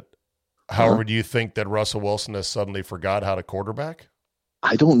about it. However, do you think that Russell Wilson has suddenly forgot how to quarterback?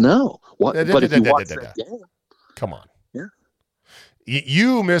 I don't know. But if you watch that game, come on. Yeah.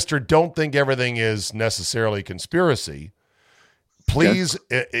 You, mister, don't think everything is necessarily conspiracy. Please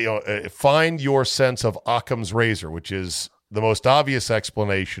find your sense of Occam's razor, which is the most obvious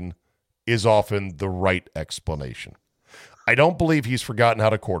explanation is often the right explanation. I don't believe he's forgotten how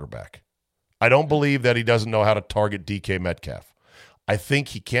to quarterback. I don't believe that he doesn't know how to target DK Metcalf. I think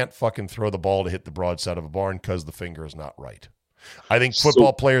he can't fucking throw the ball to hit the broadside of a barn because the finger is not right. I think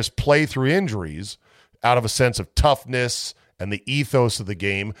football players play through injuries out of a sense of toughness and the ethos of the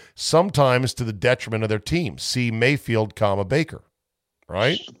game, sometimes to the detriment of their team. See Mayfield, Baker,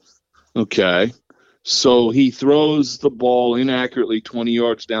 right? Okay. So he throws the ball inaccurately 20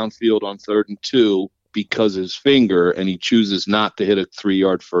 yards downfield on 3rd and 2 because his finger, and he chooses not to hit a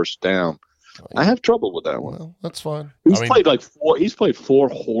 3-yard first down. I have trouble with that one. Well, that's fine. He's played 4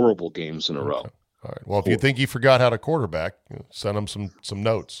 horrible games in a row. All right. Well, if you think he forgot how to quarterback, send him some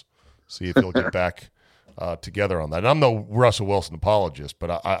notes. See if he'll get back together on that. And I'm no Russell Wilson apologist,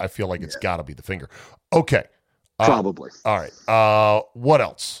 but I feel like it's got to be the finger. Okay. Probably. All right. What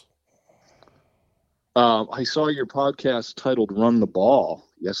else? I saw your podcast titled Run the Ball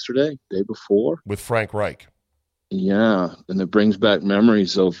yesterday, day before. With Frank Reich. Yeah, and it brings back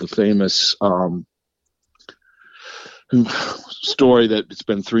memories of the famous story that it's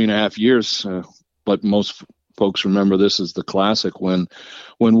been 3.5 years, but most folks remember this as the classic when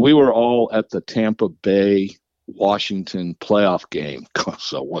we were all at the Tampa Bay Washington playoff game.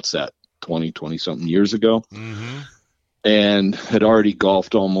 So what's that, 20-something years ago? Mm-hmm. And had already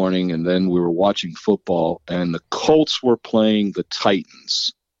golfed all morning, and then we were watching football, and the Colts were playing the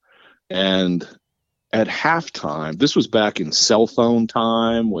Titans. And at halftime, this was back in cell phone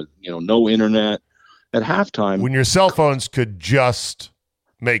time with no internet. At halftime, when your cell phones could just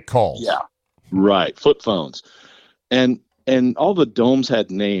make calls. Yeah, right, flip phones, and all the domes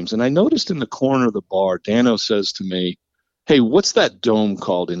had names. And I noticed in the corner of the bar, Dano says to me, "Hey, what's that dome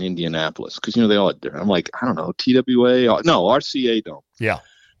called in Indianapolis?" Because they all had different. I'm like, I don't know, TWA, no, RCA Dome. Yeah.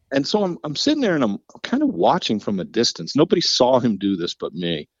 And so I'm sitting there and I'm kind of watching from a distance. Nobody saw him do this but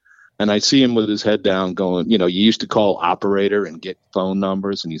me. And I see him with his head down going, you used to call operator and get phone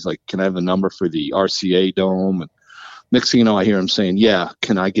numbers. And he's like, "Can I have a number for the RCA Dome?" And next thing you know, I hear him saying, "Yeah,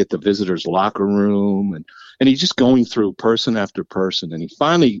 can I get the visitors' locker room?" And he's just going through person after person. And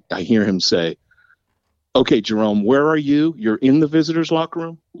finally, I hear him say, "Okay, Jerome, where are you? You're in the visitors' locker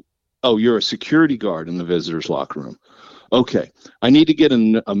room? Oh, you're a security guard in the visitors' locker room. Okay, I need to get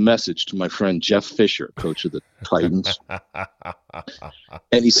a message to my friend Jeff Fisher, coach of the Titans."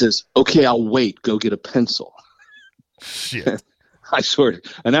 And he says, "Okay, I'll wait. Go get a pencil." Shit. I swear.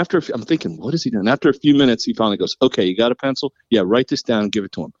 And I'm thinking, what is he doing? After a few minutes, he finally goes, "Okay, you got a pencil? Yeah, write this down and give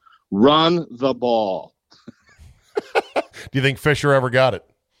it to him. Run the ball." Do you think Fisher ever got it?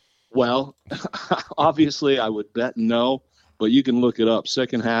 Well, obviously, I would bet no, but you can look it up.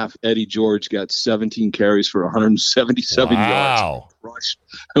 Second half, Eddie George got 17 carries for 177 yards. Rush.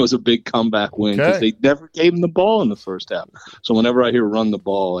 It was a big comeback win because they never gave him the ball in the first half. So whenever I hear "run the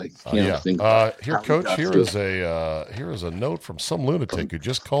ball," I can't think. Here, Coach, here is a note from some lunatic who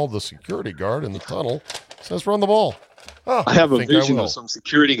just called the security guard in the tunnel. It says "run the ball." Oh, I have a vision of some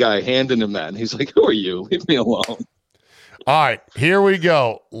security guy handing him that, and he's like, "Who are you? Leave me alone." All right, here we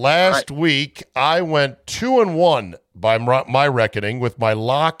go. Last week, I went 2-1 by my reckoning with my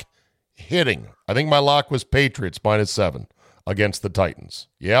lock hitting. I think my lock was Patriots -7 against the Titans.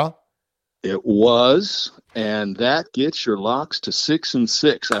 Yeah? It was, and that gets your locks to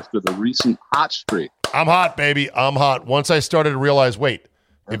 6-6 after the recent hot streak. I'm hot, baby. I'm hot. Once I started to realize, wait,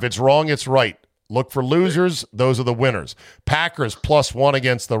 if it's wrong, it's right. Look for losers. Those are the winners. Packers +1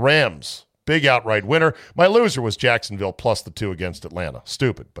 against the Rams. Big outright winner. My loser was Jacksonville +2 against Atlanta.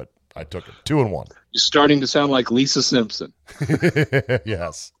 Stupid, but I took it. 2-1. You're starting to sound like Lisa Simpson.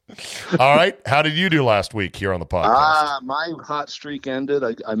 Yes. All right. How did you do last week here on the podcast? My hot streak ended.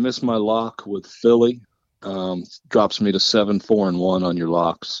 I missed my lock with Philly. Drops me to 7-4-1 on your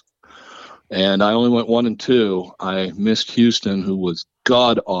locks. And I only went 1-2. I missed Houston, who was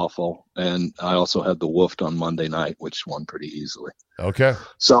god awful, and I also had the Woofed on Monday night, which won pretty easily. Okay.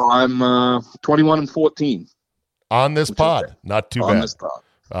 So I'm 21-14 on this pod. Not too bad. On this pod.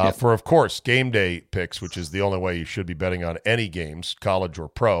 For, of course, game day picks, which is the only way you should be betting on any games, college or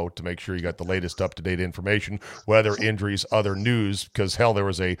pro, to make sure you got the latest up-to-date information, weather, injuries, other news, because, hell, there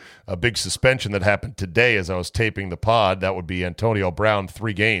was a big suspension that happened today as I was taping the pod. That would be Antonio Brown,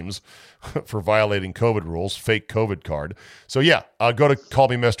 3 games for violating COVID rules, fake COVID card. So, yeah, go to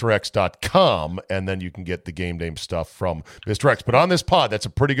callmemrx.com, and then you can get the game day stuff from Mr. X. But on this pod, that's a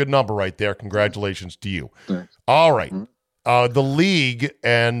pretty good number right there. Congratulations to you. Thanks. All right. The league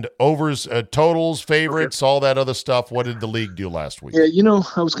and overs, totals, favorites, all that other stuff. What did the league do last week? Yeah,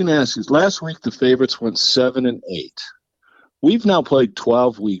 I was going to ask you. Last week, the favorites went 7-8. We've now played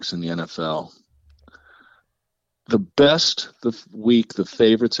 12 weeks in the NFL. The best week the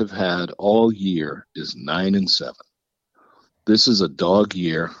favorites have had all year is 9-7. This is a dog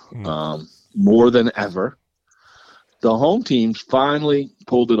year, more than ever. The home teams finally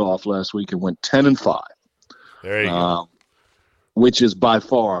pulled it off last week and went 10-5. There you go. Which is by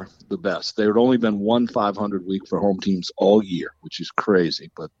far the best. There had only been one 500 week for home teams all year, which is crazy,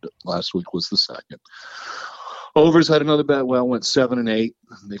 but last week was the second. Overs had another bet, went 7-8.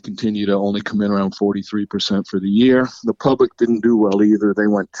 They continue to only come in around 43% for the year. The public didn't do well either. They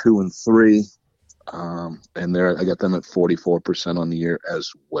went 2-3, and I got them at 44% on the year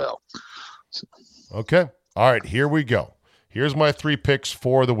as well. So. Okay. All right, here we go. Here's my 3 picks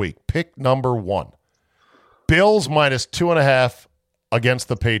for the week. Pick number 1. Bills minus 2.5 against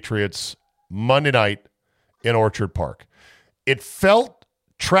the Patriots Monday night in Orchard Park. It felt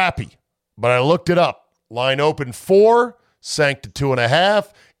trappy, but I looked it up. Line opened 4, sank to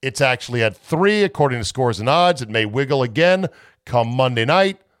 2.5. It's actually at 3 according to Scores and Odds. It may wiggle again come Monday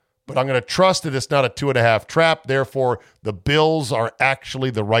night, but I'm going to trust that it's not a 2.5 trap. Therefore, the Bills are actually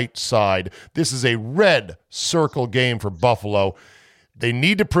the right side. This is a red circle game for Buffalo. They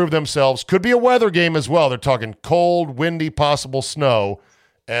need to prove themselves. Could be a weather game as well. They're talking cold, windy, possible snow.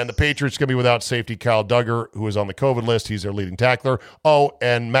 And the Patriots going to be without safety Kyle Duggar, who is on the COVID list. He's their leading tackler. Oh,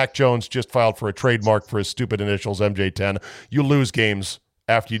 and Mac Jones just filed for a trademark for his stupid initials, MJ10. You lose games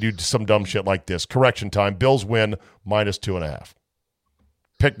after you do some dumb shit like this. Correction time. Bills win minus 2.5.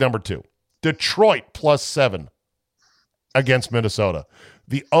 Pick number 2. Detroit plus 7 against Minnesota.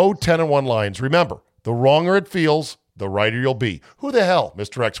 The 0-10-1 Lions. Remember, the wronger it feels, the righter you'll be. Who the hell,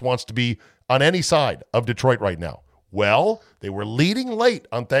 Mr. X, wants to be on any side of Detroit right now? Well, they were leading late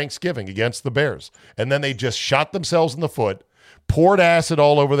on Thanksgiving against the Bears, and then they just shot themselves in the foot, poured acid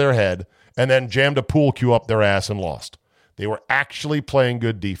all over their head, and then jammed a pool cue up their ass and lost. They were actually playing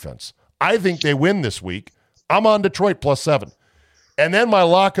good defense. I think they win this week. I'm on Detroit plus 7. And then my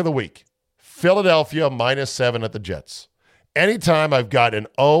lock of the week, Philadelphia minus 7 at the Jets. Anytime I've got an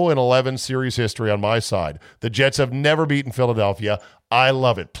 0-11 series history on my side, the Jets have never beaten Philadelphia. I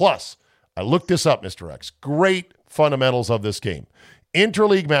love it. Plus, I looked this up, Mr. X. Great fundamentals of this game.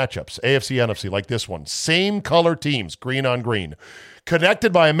 Interleague matchups, AFC, NFC, like this one. Same color teams, green on green.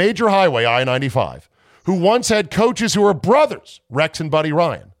 Connected by a major highway, I-95, who once had coaches who were brothers, Rex and Buddy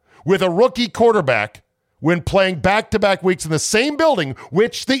Ryan, with a rookie quarterback when playing back-to-back weeks in the same building,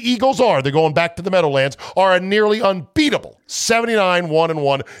 which the Eagles are, they're going back to the Meadowlands, are a nearly unbeatable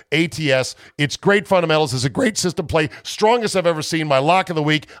 79-1-1 ATS. It's great fundamentals. It's a great system play. Strongest I've ever seen. My lock of the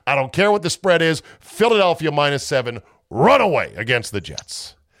week. I don't care what the spread is. Philadelphia minus 7. Run away against the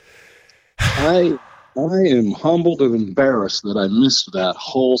Jets. I am humbled and embarrassed that I missed that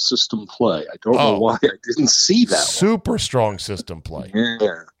whole system play. I don't know why I didn't see that. Super strong system play.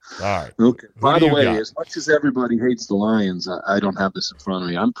 Yeah. All right. Okay. By the way, as much as everybody hates the Lions, I don't have this in front of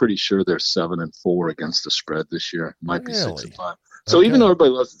me. I'm pretty sure they're 7-4 against the spread this year. Might be 6-5. So even though everybody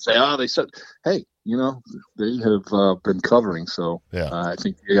loves to say, they said, hey, they have been covering. So I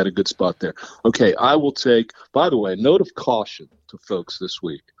think you got a good spot there. Okay. I will take, by the way, a note of caution to folks this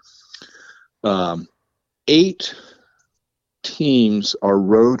week. 8 teams are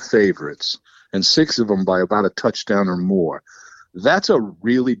road favorites, and 6 of them by about a touchdown or more. That's a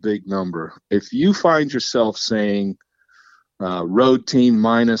really big number. If you find yourself saying road team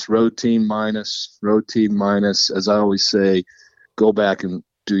minus, as I always say, go back and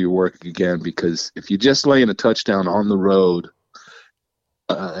do your work again, because if you just lay in a touchdown on the road,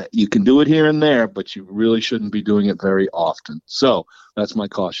 you can do it here and there, but you really shouldn't be doing it very often. So that's my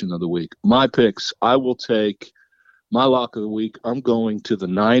caution of the week. My picks, I will take my lock of the week. I'm going to the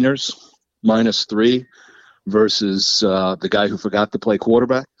Niners minus 3. Versus the guy who forgot to play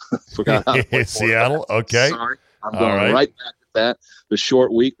quarterback. Forgot how to play Seattle, okay. Sorry. I'm going right back at that. The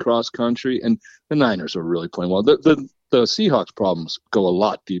short week, cross country, and the Niners are really playing well. The Seahawks problems go a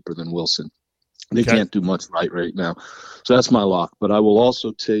lot deeper than Wilson. They can't do much right now. So that's my lock. But I will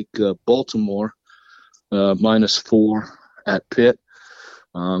also take Baltimore minus 4 at Pitt.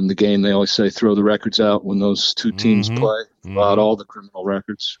 The game, they always say throw the records out when those two teams play, about all the criminal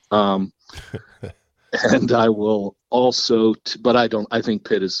records. And I will also, but I think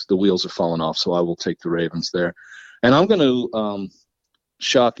Pitt the wheels are falling off, so I will take the Ravens there. And I'm going to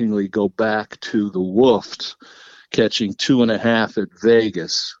shockingly go back to the Wolves catching 2.5 at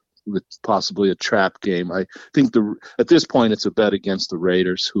Vegas with possibly a trap game. I think at this point it's a bet against the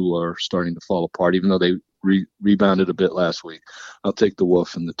Raiders, who are starting to fall apart, even though they rebounded a bit last week. I'll take the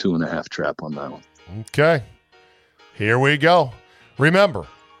Wolf and the 2.5 trap on that one. Okay. Here we go. Remember,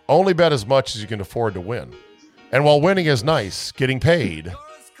 only bet as much as you can afford to win. And while winning is nice, getting paid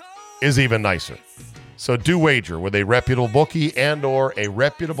is even nicer. So do wager with a reputable bookie and or a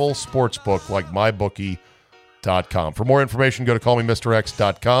reputable sports book like MyBookie.com. For more information, go to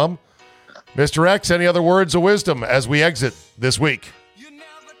callmemrx.com. Mr. X, any other words of wisdom as we exit this week?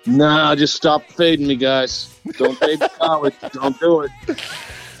 Nah, just stop fading me, guys. Don't fade the college. Don't do it.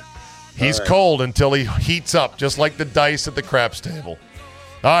 He's cold until he heats up, just like the dice at the craps table.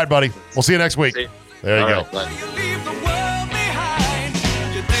 All right, buddy. We'll see you next week. There you go.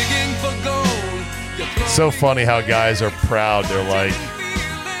 So funny how guys are proud. They're like,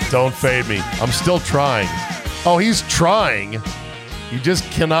 don't fade me. I'm still trying. Oh, he's trying. You just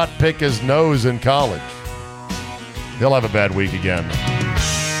cannot pick his nose in college. He'll have a bad week again.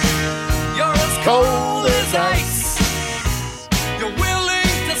 You're as cold as ice. You're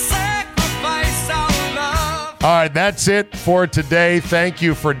willing to sacrifice our love. All right, that's it for today. Thank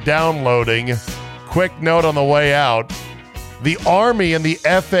you for downloading. Quick note on the way out. The Army and the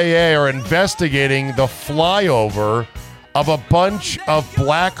FAA are investigating the flyover of a bunch of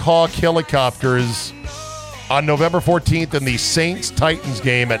Black Hawk helicopters on November 14th in the Saints-Titans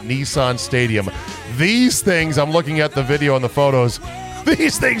game at Nissan Stadium. These things, I'm looking at the video and the photos,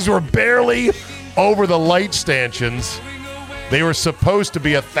 these things were barely over the light stanchions. They were supposed to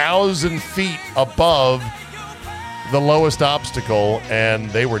be 1,000 feet above the lowest obstacle, and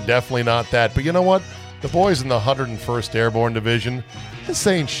they were definitely not that. But you know what? The boys in the 101st Airborne Division, this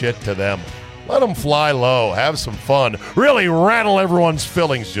ain't shit to them. Let them fly low, have some fun, really rattle everyone's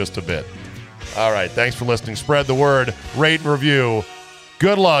fillings just a bit. All right, thanks for listening. Spread the word, rate and review.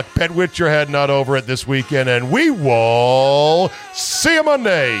 Good luck. Bet with your head nut over it this weekend, and we will see you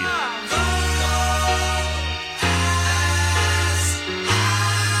Monday.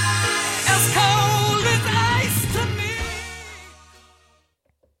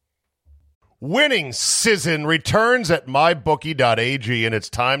 Winning season returns at mybookie.ag, and it's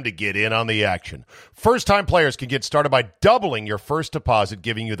time to get in on the action. First-time players can get started by doubling your first deposit,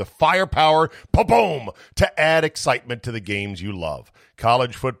 giving you the firepower, boom, to add excitement to the games you love.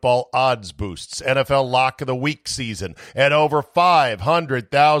 College football odds boosts, NFL Lock of the Week season, and over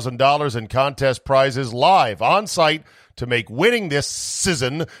 $500,000 in contest prizes live on site to make winning this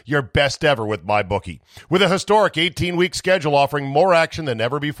season your best ever with MyBookie. With a historic 18-week schedule offering more action than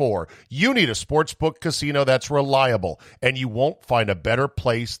ever before, you need a sportsbook casino that's reliable, and you won't find a better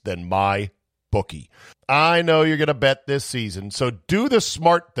place than MyBookie. I know you're going to bet this season, so do the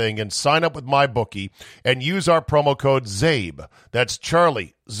smart thing and sign up with MyBookie and use our promo code ZABE. That's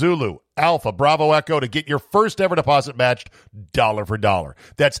Charlie, Zulu, Alpha, Bravo, Echo to get your first ever deposit matched dollar for dollar.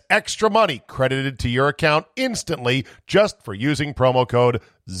 That's extra money credited to your account instantly just for using promo code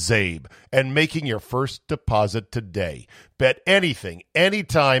ZABE and making your first deposit today. Bet anything,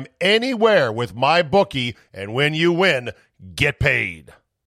 anytime, anywhere with MyBookie, and when you win, get paid.